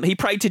he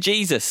prayed to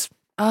Jesus.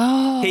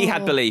 Oh. He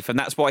had belief, and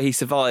that's why he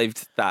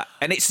survived that.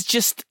 And it's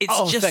just...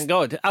 thank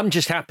God. I'm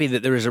just happy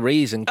that there is a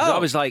reason. Because I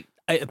was like,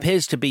 it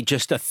appears to be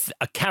just a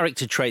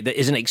character trait that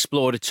isn't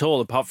explored at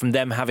all, apart from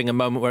them having a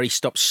moment where he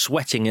stops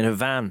sweating in a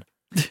van.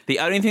 The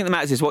only thing that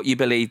matters is what you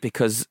believe,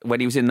 because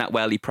when he was in that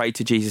well, he prayed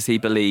to Jesus, he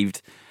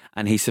believed,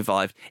 and he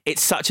survived.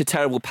 It's such a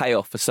terrible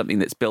payoff for something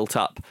that's built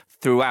up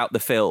throughout the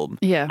film.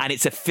 Yeah. And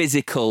it's a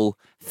physical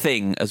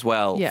thing as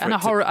well. Yeah, and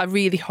a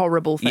really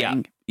horrible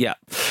thing. Yeah.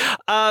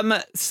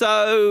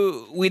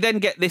 So we then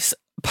get this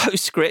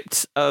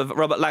postscript of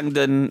Robert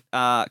Langdon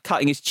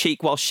cutting his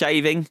cheek while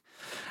shaving.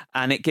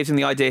 And it gives him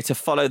the idea to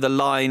follow the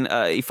line.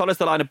 He follows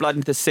the line of blood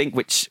into the sink,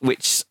 which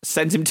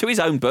sends him to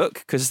his own book,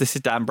 because this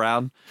is Dan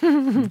Brown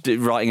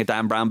writing a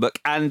Dan Brown book.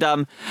 And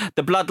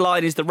the blood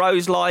line is the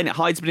rose line. It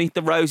hides beneath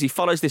the rose. He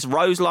follows this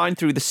rose line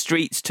through the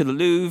streets to the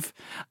Louvre.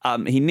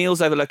 He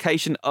kneels over the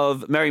location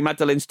of Mary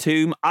Magdalene's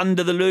tomb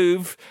under the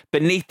Louvre,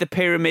 beneath the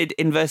pyramid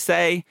in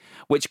Versailles,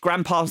 which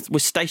Grandpa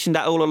was stationed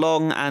at all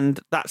along. And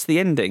that's the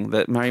ending,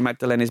 that Mary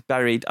Magdalene is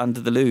buried under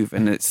the Louvre.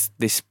 And it's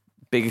this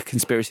bigger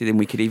conspiracy than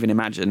we could even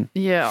imagine.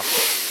 Yeah.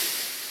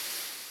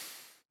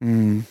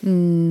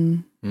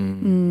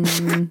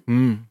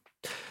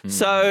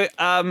 So,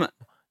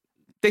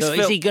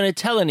 is he going to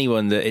tell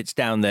anyone that it's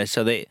down there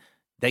so that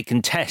they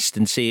can test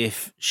and see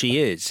if she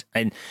is?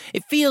 And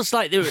it feels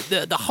like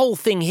the whole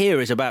thing here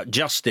is about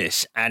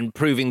justice and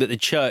proving that the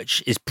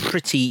church is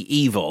pretty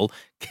evil,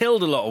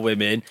 killed a lot of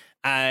women,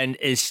 and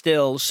is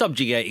still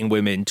subjugating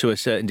women to a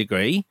certain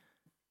degree,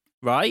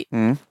 right?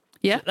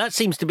 Yeah. That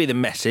seems to be the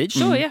message.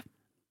 Sure, yeah.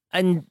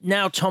 And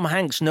now Tom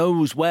Hanks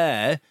knows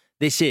where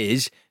this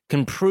is,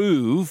 can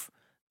prove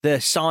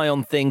the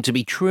Sion thing to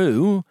be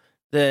true,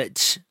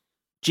 that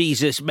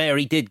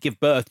Mary did give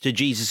birth to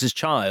Jesus'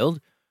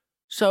 child.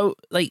 So,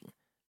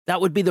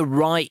 that would be the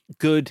right,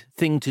 good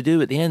thing to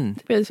do at the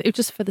end. It's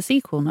just for the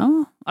sequel,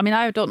 no? I mean,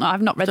 I don't know.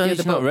 I've not read the other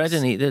books. Not read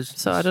any.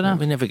 So I don't know.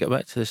 We never get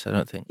back to this, I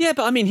don't think. Yeah,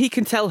 but I mean, he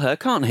can tell her,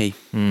 can't he?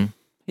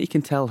 He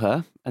can tell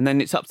her, and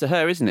then it's up to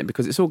her, isn't it?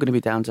 Because it's all going to be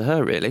down to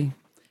her, really.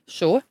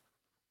 Sure.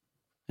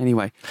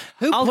 Anyway.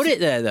 Who put it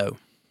there, though?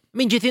 I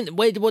mean, do you think,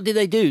 what did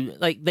they do?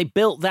 They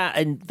built that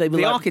and they were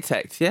the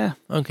architect, yeah.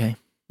 Okay.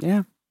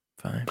 Yeah.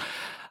 Fine.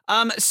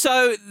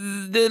 So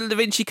the Da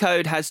Vinci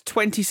Code has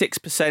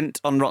 26%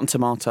 on Rotten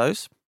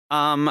Tomatoes.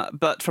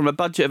 But from a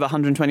budget of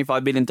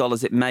 $125 million,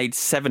 it made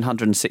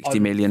 $760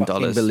 million.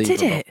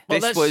 Did it?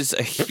 This was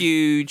a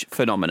huge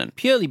phenomenon.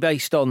 Purely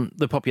based on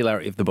the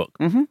popularity of the book.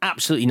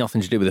 Absolutely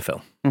nothing to do with the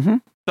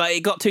film. But it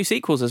got 2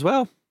 sequels as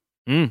well.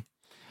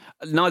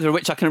 Neither of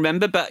which I can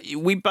remember, but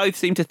we both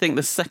seem to think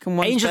the second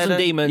one's Angels better. and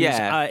Demons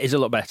is a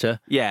lot better.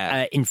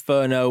 Yeah.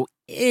 Inferno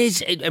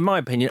is, in my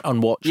opinion,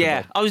 unwatchable.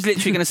 Yeah, I was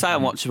literally going to say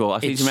unwatchable. I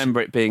seem to remember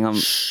it being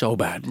so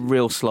bad.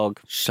 Real slog.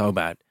 So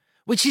bad.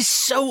 Which is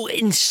so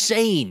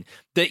insane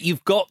that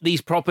you've got these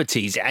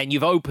properties and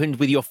you've opened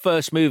with your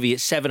first movie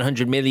at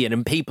 700 million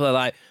and people are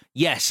like,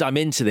 yes, I'm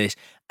into this.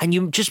 And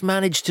you just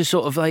managed to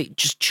sort of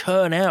just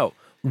churn out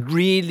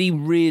really,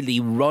 really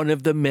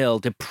run-of-the-mill,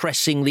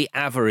 depressingly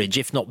average,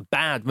 if not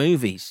bad,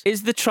 movies.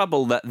 Is the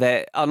trouble that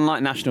they're,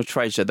 unlike National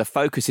Treasure, the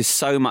focus is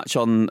so much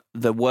on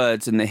the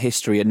words and the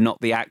history and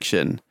not the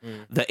action,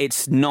 that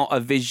it's not a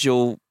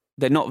visual...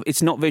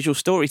 It's not visual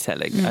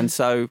storytelling, and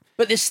so...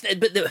 But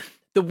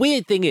the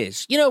weird thing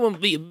is, when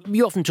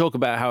you often talk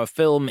about how a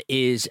film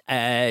is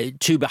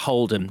too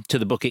beholden to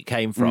the book it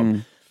came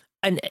from,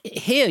 and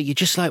here you're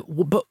just like,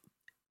 but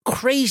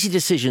crazy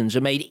decisions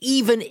are made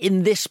even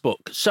in this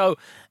book. So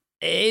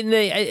in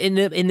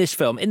this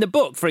film, in the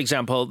book, for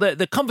example,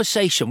 the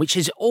conversation, which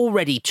is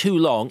already too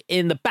long,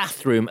 in the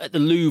bathroom at the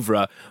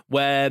Louvre,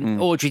 where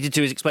Audrey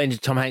Tautou is explaining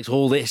to Tom Hanks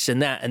all this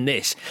and that and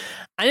this.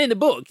 And in the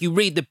book, you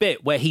read the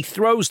bit where he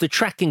throws the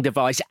tracking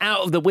device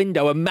out of the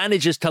window and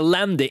manages to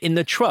land it in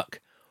the truck.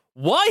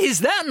 why is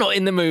that not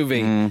in the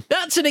movie?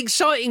 That's an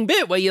exciting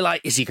bit where you're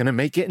like, is he going to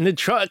make it in the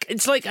truck?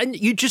 It's like, and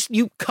you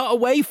cut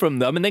away from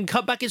them and then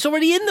cut back. It's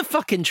already in the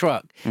fucking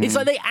truck. It's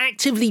like they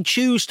actively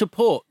choose to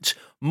put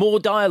more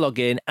dialogue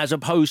in as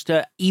opposed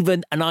to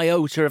even an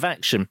iota of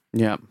action.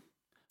 Yeah.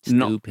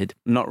 Stupid.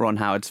 Not Ron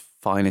Howard's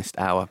finest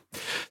hour.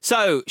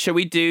 So, shall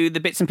we do the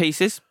bits and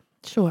pieces?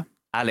 Sure.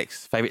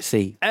 Alex, favourite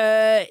scene?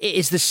 It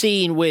is the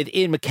scene with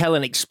Ian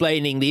McKellen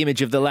explaining the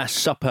image of the Last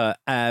Supper.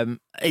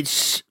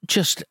 It's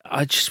just,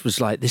 I just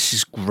was like, this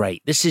is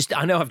great.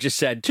 I know I've just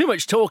said too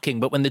much talking,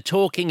 but when the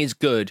talking is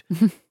good,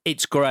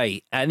 it's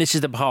great. And this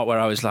is the part where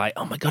I was like,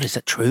 oh my God, is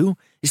that true?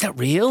 Is that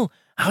real?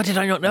 How did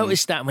I not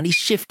notice that? When he's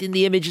shifting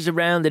the images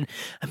around, and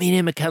I mean,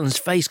 Ian McKellen's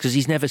face, because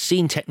he's never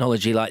seen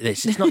technology like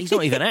this. He's not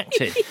even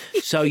acting.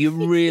 So you're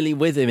really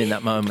with him in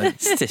that moment.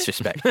 It's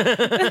disrespect.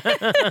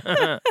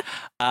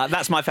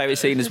 That's my favourite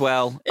scene as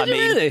well.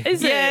 Really?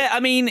 Is it? Yeah, I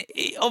mean,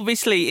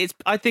 obviously,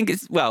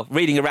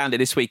 reading around it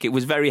this week, it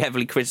was very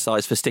heavily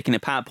criticised for sticking a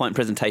PowerPoint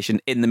presentation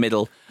in the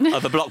middle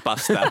of a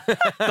blockbuster.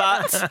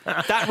 But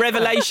that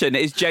revelation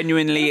is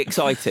genuinely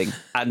exciting.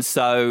 And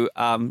so,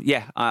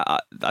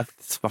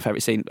 that's my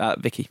favourite scene.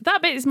 Vicky?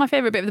 That bit is my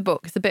favourite bit of the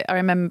book. It's the bit I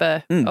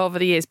remember over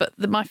the years. But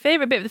my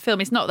favourite bit of the film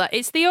is not that.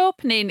 It's the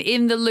opening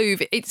in the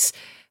Louvre. It's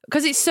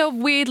because it's so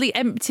weirdly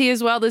empty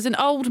as well. There's an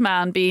old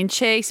man being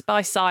chased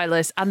by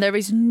Silas and there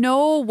is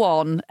no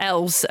one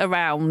else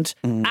around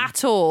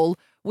at all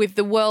with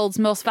the world's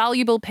most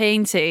valuable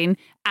painting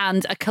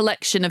and a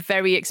collection of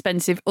very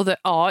expensive other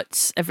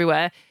arts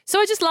everywhere. So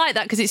I just like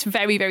that because it's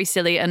very, very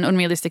silly and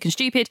unrealistic and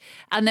stupid.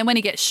 And then when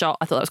he gets shot,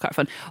 I thought that was quite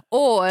fun.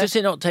 Or does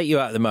it not take you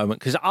out at the moment?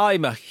 Because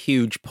I'm a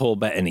huge Paul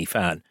Bettany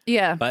fan.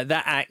 Yeah. But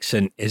that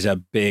accent is a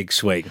big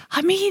swing.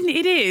 I mean,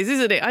 it is,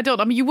 isn't it?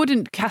 You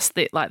wouldn't cast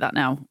it like that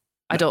now.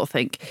 I don't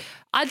think.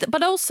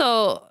 But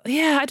also,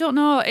 I don't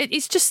know. It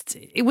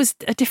was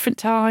a different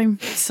time,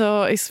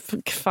 so it's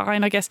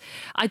fine, I guess.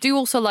 I do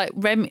also like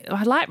Remy.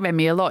 I like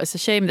Remy a lot. It's a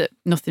shame that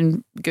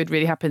nothing good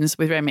really happens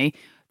with Remy.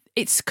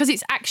 It's because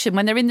it's action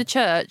when they're in the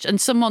church and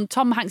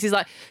Tom Hanks is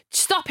like,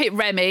 "Stop it,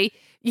 Remy.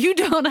 You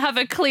don't have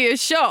a clear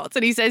shot."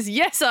 And he says,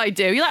 "Yes, I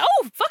do." You're like,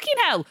 "Oh, fucking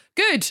hell.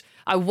 Good.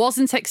 I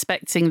wasn't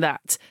expecting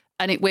that."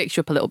 And it wakes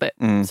you up a little bit.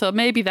 So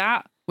maybe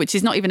that, which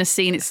is not even a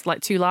scene. It's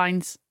like 2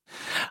 lines.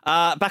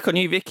 Back on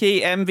you,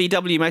 Vicky.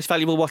 MVW, most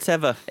valuable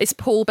whatever. It's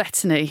Paul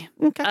Bettany.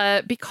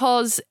 Okay.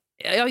 Because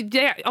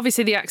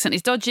obviously the accent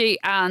is dodgy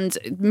and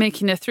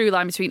making a through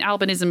line between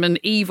albinism and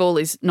evil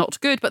is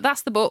not good, but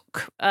that's the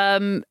book.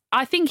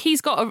 I think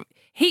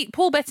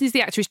Paul Bettany's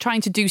the actor is trying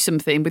to do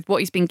something with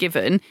what he's been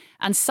given,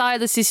 and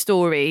Silas's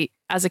story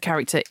as a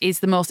character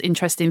is the most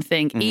interesting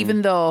thing,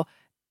 even though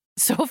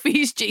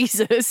Sophie's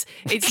Jesus,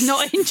 it's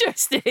not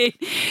interesting.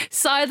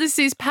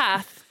 Silas's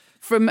path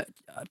from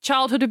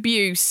childhood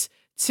abuse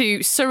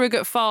to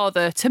surrogate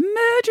father to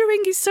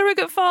murdering his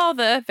surrogate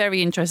father,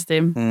 very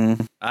interesting.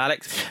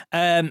 Alex?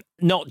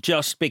 Not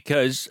just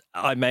because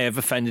I may have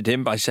offended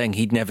him by saying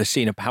he'd never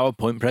seen a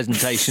PowerPoint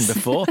presentation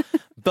before,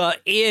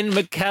 but Ian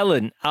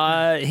McKellen,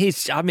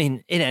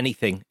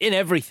 in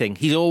everything,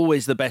 he's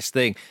always the best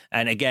thing.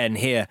 And again,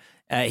 here,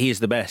 he is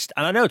the best.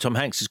 And I know Tom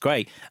Hanks is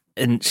great,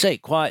 and say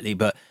it quietly,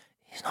 but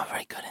he's not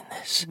very good in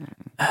this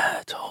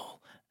at all.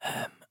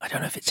 I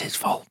don't know if it's his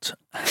fault,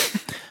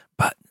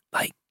 but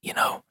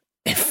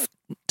if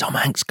Tom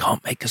Hanks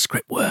can't make a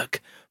script work,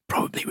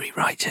 probably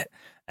rewrite it.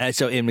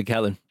 So Ian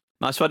McKellen.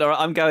 Nice one. All right,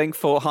 I'm going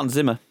for Hans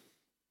Zimmer.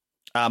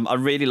 I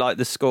really like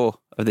the score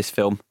of this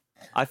film.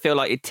 I feel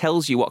like it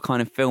tells you what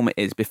kind of film it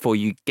is before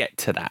you get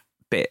to that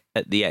bit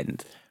at the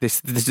end.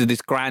 This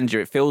grandeur.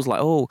 It feels like,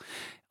 oh,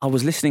 I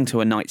was listening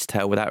to A Knight's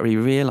Tale without really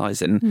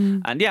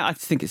realising. And I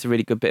just think it's a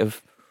really good bit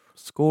of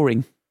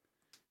scoring.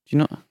 Do you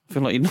not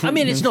feel like you're not? I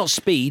mean, it's not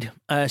Speed.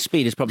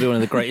 Speed is probably one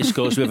of the greatest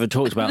scores we've ever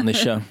talked about on this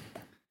show.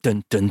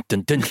 Dun dun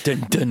dun dun dun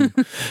dun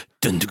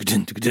dun dun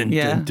dun dun.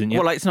 Yeah. Dun, dun,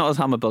 Well, it's not as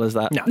hummable as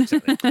that. No,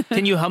 exactly.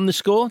 Can you hum the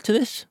score to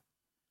this?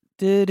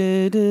 It's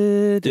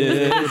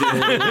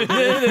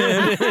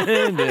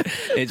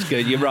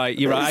good. You're right.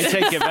 I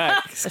take it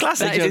back. It's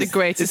classic. That is the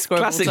greatest score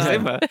of all classic time.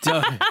 Zimmer.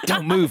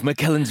 Don't move.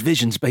 McKellen's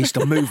vision's based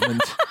on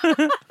movement.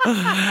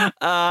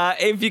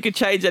 If you could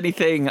change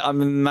anything,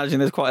 I'm imagining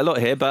there's quite a lot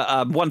here,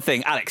 but one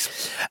thing,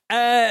 Alex.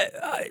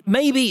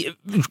 Maybe,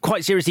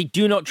 quite seriously,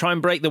 do not try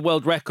and break the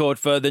world record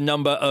for the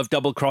number of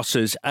double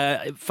crosses.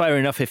 Fair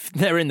enough if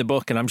they're in the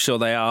book, and I'm sure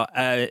they are.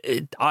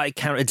 I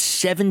counted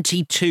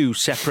 72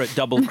 separate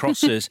double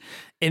crosses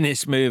in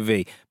this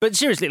movie. But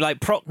seriously, like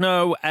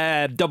Prochnow,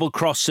 double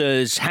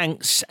crosses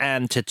Hanks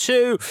and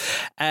Tattoo.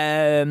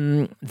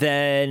 Then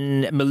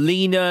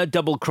Molina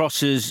double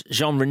crosses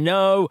Jean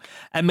Reno.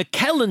 And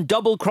McKellen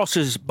double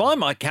crosses, by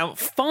my count,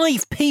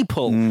 5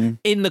 people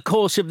in the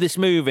course of this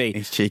movie.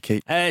 He's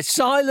cheeky.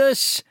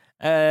 Silas...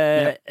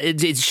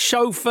 It's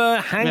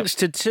Chauffeur, Hanks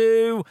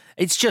Tattoo.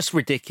 It's just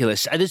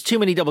ridiculous. And there's too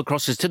many double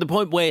crosses to the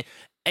point where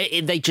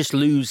they just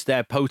lose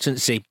their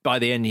potency by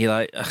the end. You're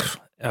like, ugh,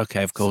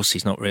 okay, of course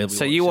he's not real.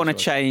 So you want to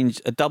change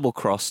a double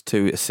cross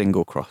to a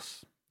single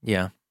cross?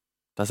 Yeah.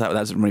 That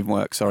doesn't even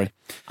work, sorry.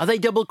 Are they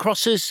double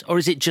crosses or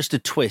is it just a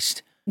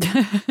twist?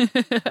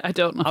 I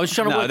don't know. I was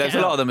trying to work there's it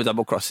a lot out. of them are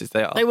double crosses.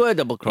 They are. They were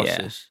double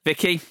crosses. Yeah.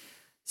 Vicky?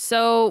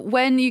 So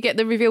when you get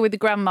the reveal with the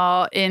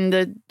grandma in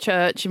the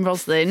church in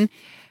Roslyn,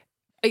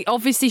 it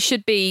obviously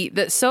should be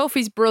that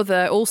Sophie's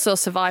brother also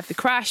survived the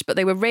crash, but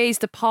they were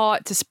raised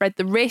apart to spread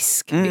the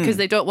risk because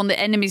they don't want the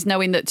enemies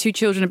knowing that two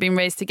children have been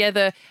raised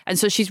together. And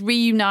so she's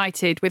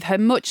reunited with her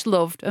much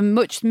loved and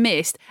much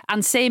missed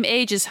and same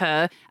age as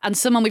her and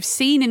someone we've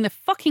seen in the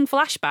fucking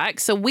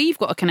flashback. So we've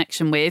got a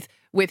connection with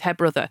her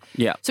brother.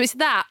 Yeah. So it's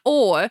that.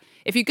 Or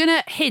if you're going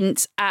to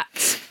hint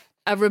at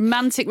a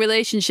romantic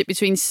relationship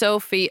between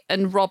Sophie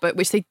and Robert,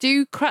 which they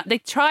do, they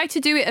try to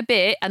do it a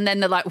bit, and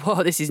then they're like,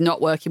 whoa, this is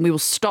not working. We will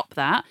stop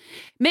that.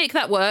 Make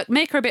that work.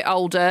 Make her a bit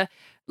older.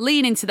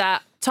 Lean into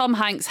that. Tom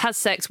Hanks has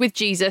sex with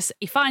Jesus.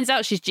 He finds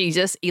out she's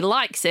Jesus. He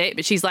likes it,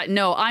 but she's like,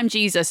 no, I'm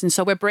Jesus. And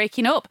so we're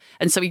breaking up.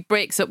 And so he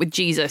breaks up with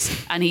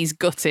Jesus and he's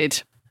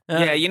gutted.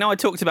 Yeah, I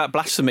talked about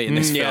blasphemy in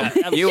this film.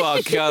 You are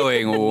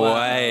going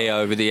way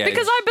over the edge.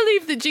 Because I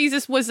believe that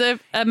Jesus was a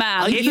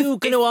man. Are you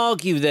going to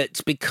argue that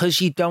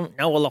because you don't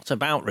know a lot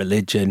about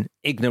religion,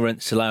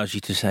 ignorance allows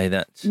you to say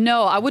that?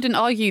 No, I wouldn't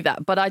argue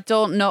that, but I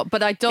don't know.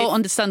 But I don't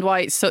understand why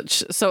it's so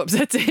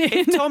upsetting.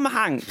 If Tom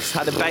Hanks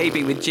had a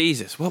baby with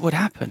Jesus, what would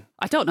happen?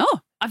 I don't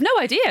know. I've no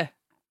idea.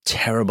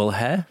 Terrible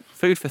hair.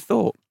 Food for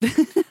thought.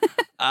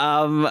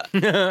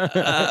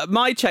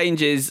 My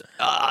change is,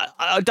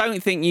 I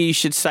don't think you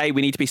should say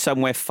we need to be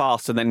somewhere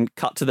fast and then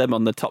cut to them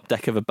on the top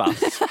deck of a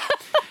bus.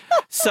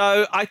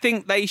 So I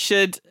think they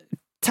should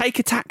take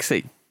a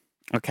taxi.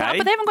 Okay.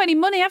 But they haven't got any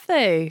money, have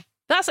they?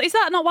 Is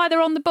that not why they're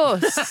on the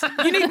bus?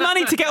 You need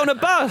money to get on a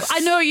bus.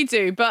 I know you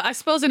do, but I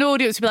suppose an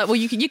audience would be like, well,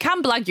 you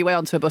can blag your way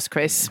onto a bus,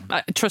 Chris.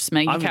 Trust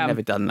me, you I've can.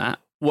 never done that.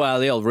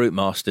 Well, the old route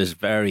master's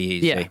very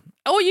easy. Yeah.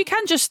 Or you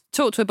can just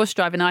talk to a bus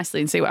driver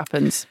nicely and see what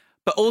happens.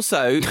 But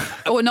also...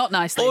 or not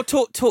nicely. Or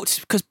talk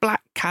because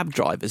black cab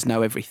drivers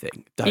know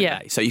everything, don't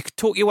they? So you could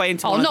talk your way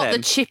into one of them. Oh, not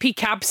the chippy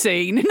cab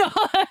scene. No.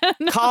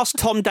 Cast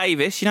Tom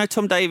Davis. You know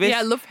Tom Davis? Yeah,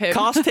 I love him.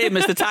 Cast him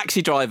as the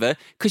taxi driver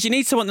because you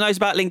need someone that knows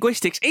about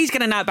linguistics. He's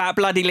going to know about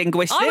bloody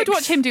linguistics. I would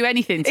watch him do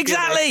anything.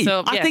 Exactly.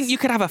 So, I think you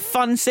could have a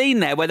fun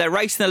scene there where they're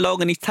racing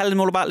along and he's telling them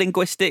all about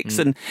linguistics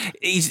and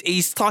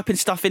he's typing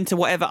stuff into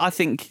whatever. I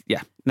think,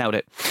 nailed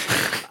it.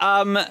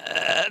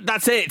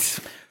 That's it.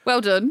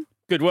 Well done.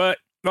 Good work.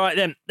 Right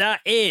then, that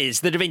is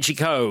the Da Vinci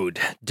Code.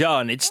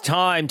 Done. It's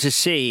time to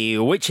see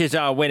which is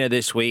our winner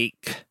this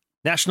week.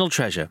 National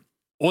Treasure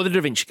or the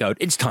Da Vinci Code.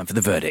 It's time for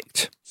the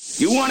verdict.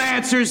 You want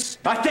answers?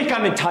 I think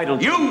I'm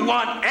entitled. You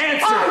want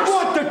answers? I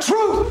want the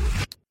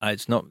truth!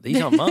 It's not.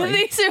 These aren't mine.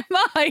 These are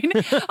mine.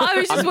 I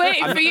was just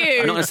waiting for you.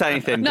 I'm not going to say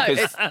anything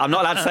because I'm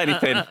not allowed to say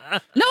anything. No,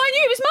 I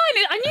knew it was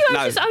mine. I knew.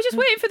 I was just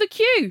waiting for the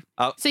cue.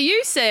 Oh. So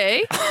you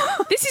say,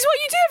 this is what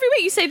you do every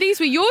week. You say these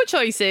were your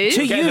choices.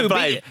 To you,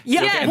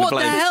 what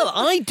the hell?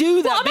 I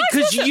do that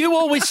because you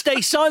always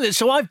stay silent.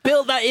 So I've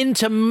built that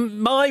into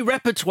my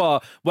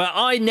repertoire where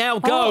I now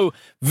go,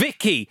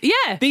 Vicky.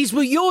 Yeah, these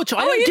were your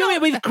choices. I don't do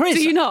it with Chris.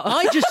 Do you not?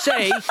 I just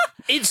say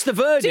it's the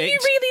verdict. Do you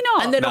really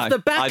not? And then off the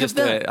back of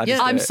the,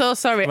 I'm so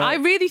sorry. Right.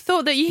 I really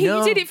thought that you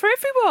did it for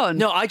everyone.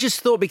 No, I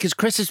just thought because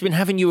Chris has been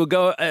having you a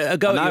go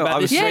about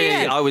this.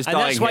 I was dying. And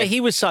that's why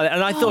he was silent.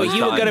 And I thought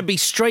you were going to be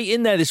straight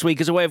in there this week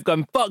as a way of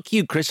going, fuck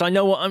you, Chris. I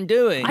know what I'm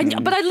doing.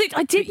 But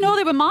I did know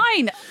they were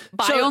mine.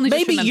 But so I only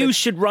maybe just you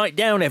should write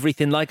down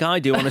everything like I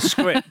do on a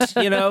script.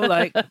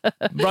 Like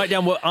write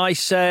down what I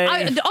say.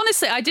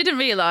 Honestly, I didn't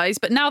realise,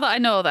 but now that I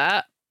know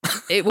that,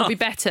 it will be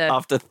better.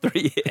 After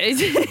 3 years.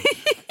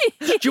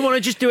 Do you want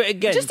to just do it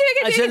again? Just do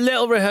it again. As a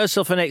little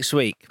rehearsal for next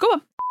week. Go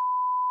on.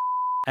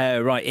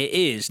 Right, it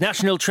is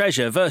National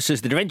Treasure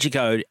versus the Da Vinci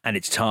Code, and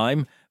it's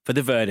time for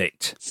the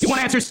verdict. You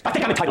want answers? I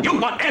think I'm entitled. You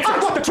want answers? I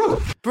want the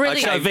truth!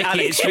 Brilliant. Okay, Vicky,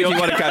 Alex, it's you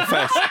want to go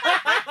first.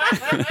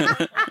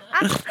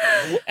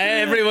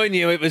 Everyone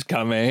knew it was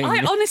coming.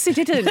 I honestly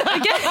didn't.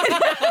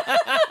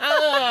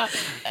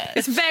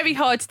 It's very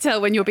hard to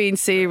tell when you're being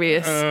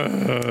serious,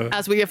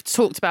 as we have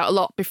talked about a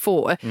lot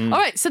before. All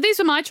right, so these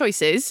were my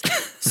choices.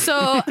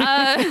 So,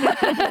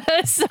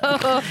 it's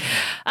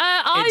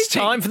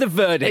time for the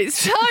verdict.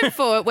 It's time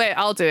for. Wait,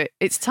 I'll do it.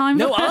 It's time.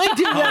 No, for... I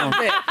do that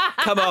bit.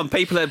 Come on,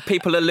 people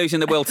are losing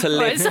the will to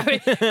live. Sorry,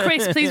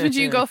 Chris, please would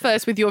you go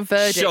first with your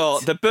verdict? Sure.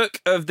 The book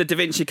of the Da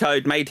Vinci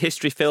Code made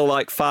history feel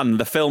like fun.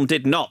 The film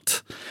did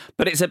not.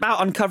 But it's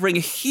about uncovering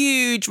a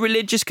huge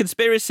religious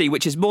conspiracy,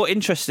 which is more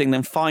interesting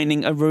than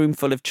finding a room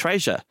full of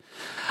treasure.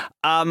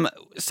 So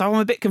I'm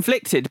a bit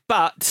conflicted,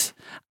 but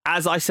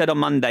as I said on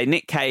Monday,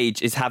 Nick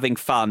Cage is having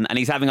fun, and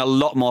he's having a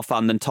lot more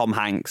fun than Tom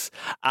Hanks.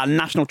 And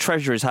National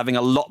Treasure is having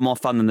a lot more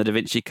fun than the Da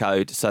Vinci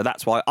Code. So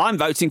that's why I'm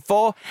voting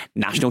for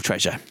National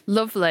Treasure.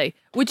 Lovely.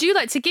 Would you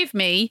like to give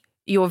me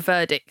your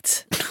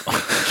verdict?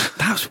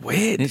 That's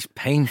weird. It's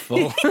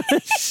painful.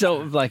 It's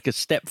sort of like a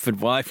Stepford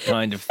wife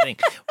kind of thing.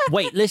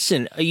 Wait,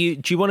 listen. Do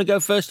you want to go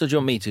first or do you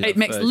want me to? It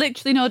makes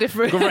literally no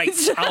difference.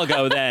 Great, I'll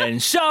go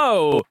then.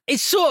 So,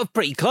 it's sort of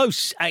pretty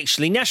close,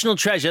 actually. National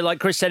Treasure, like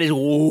Chris said, is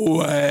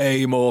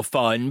way more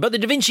fun, but the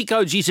Da Vinci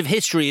Code's use of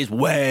history is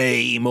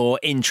way more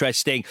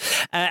interesting.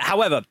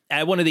 However,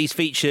 one of these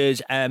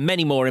features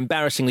many more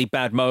embarrassingly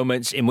bad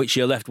moments in which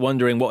you're left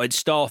wondering what Ed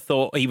Starr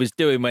thought he was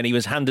doing when he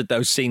was handed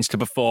those scenes to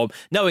perform.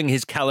 Knowing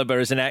his caliber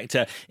as an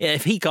actor,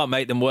 if he can't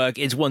make them work,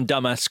 it's one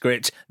dumbass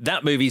script.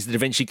 That movie's the Da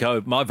Vinci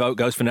Code. My vote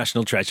goes for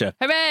National Treasure.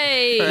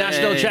 Hooray!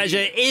 National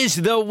Treasure is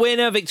the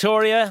winner,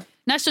 Victoria.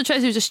 National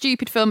Treasure is a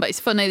stupid film, but it's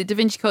funny. The Da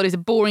Vinci Code is a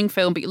boring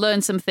film, but you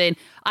learn something.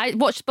 I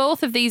watched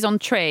both of these on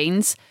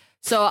trains.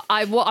 So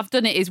what I've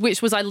done is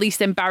which was I least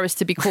embarrassed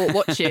to be caught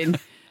watching.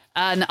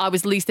 And I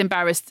was least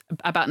embarrassed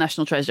about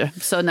National Treasure.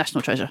 So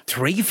National Treasure.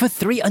 3 for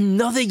 3.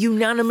 Another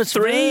unanimous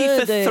 3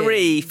 for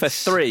 3 for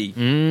 3.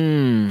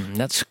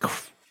 That's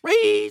crazy.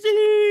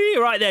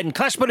 Right then,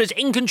 Clash Butters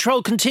In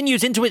Control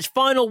continues into its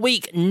final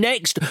week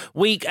next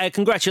week.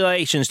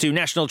 Congratulations to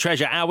National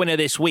Treasure, our winner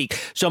this week.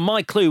 So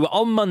my clue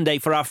on Monday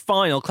for our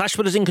final Clash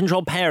Butters In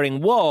Control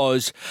pairing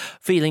was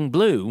Feeling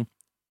Blue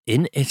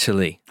in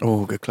Italy.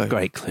 Oh, good clue.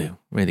 Great clue.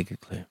 Really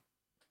good clue.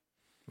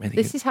 Really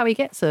this good. is how he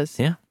gets us.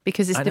 Yeah.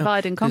 Because it's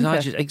divide and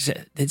conquer.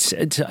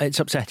 It's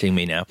upsetting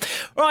me now.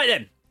 Right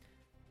then,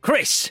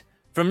 Chris,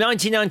 from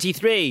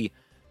 1993,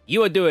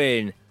 you are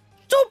doing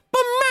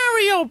Super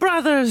Mario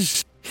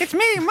Brothers. It's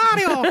me,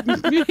 Mario.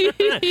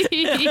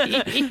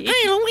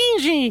 Hey,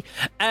 Luigi.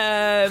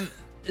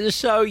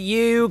 So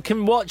you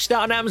can watch that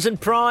on Amazon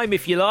Prime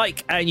if you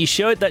like, and you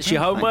should. That's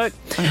your homework.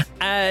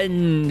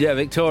 And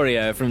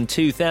Victoria, from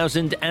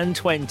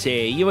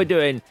 2020, you are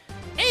doing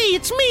Hey,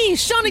 it's me,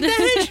 Sonic the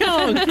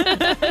Hedgehog.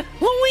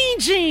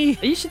 Luigi.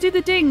 You should do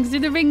the dings, do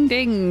the ring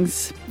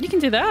dings. You can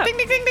do that. Ding,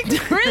 ding, ding, ding.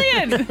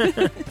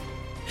 Brilliant.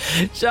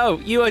 So,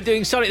 you are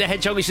doing Sonic the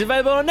Hedgehog, which is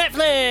available on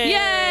Netflix.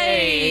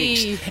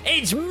 Yay!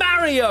 It's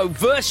Mario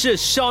versus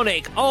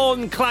Sonic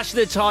on Clash of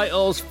the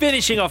Titles,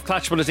 finishing off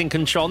Clash Brothers In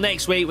Control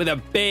next week with a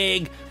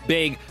big,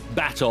 big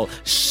battle.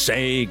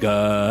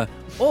 Sega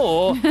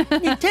or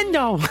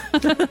Nintendo.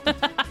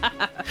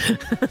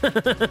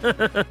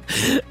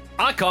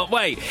 I can't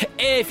wait.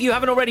 If you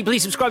haven't already,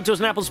 please subscribe to us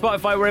on Apple,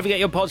 Spotify, wherever you get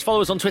your pods.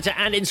 Follow us on Twitter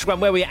and Instagram,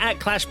 where we are at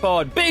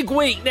ClashPod. Big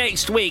week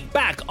next week.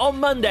 Back on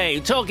Monday,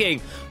 talking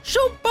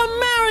Super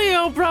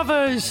Mario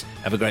Brothers.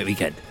 Have a great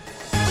weekend.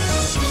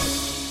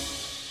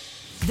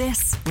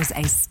 This was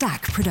a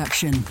Stack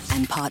production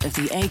and part of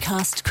the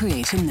Acast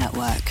Creator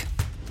Network.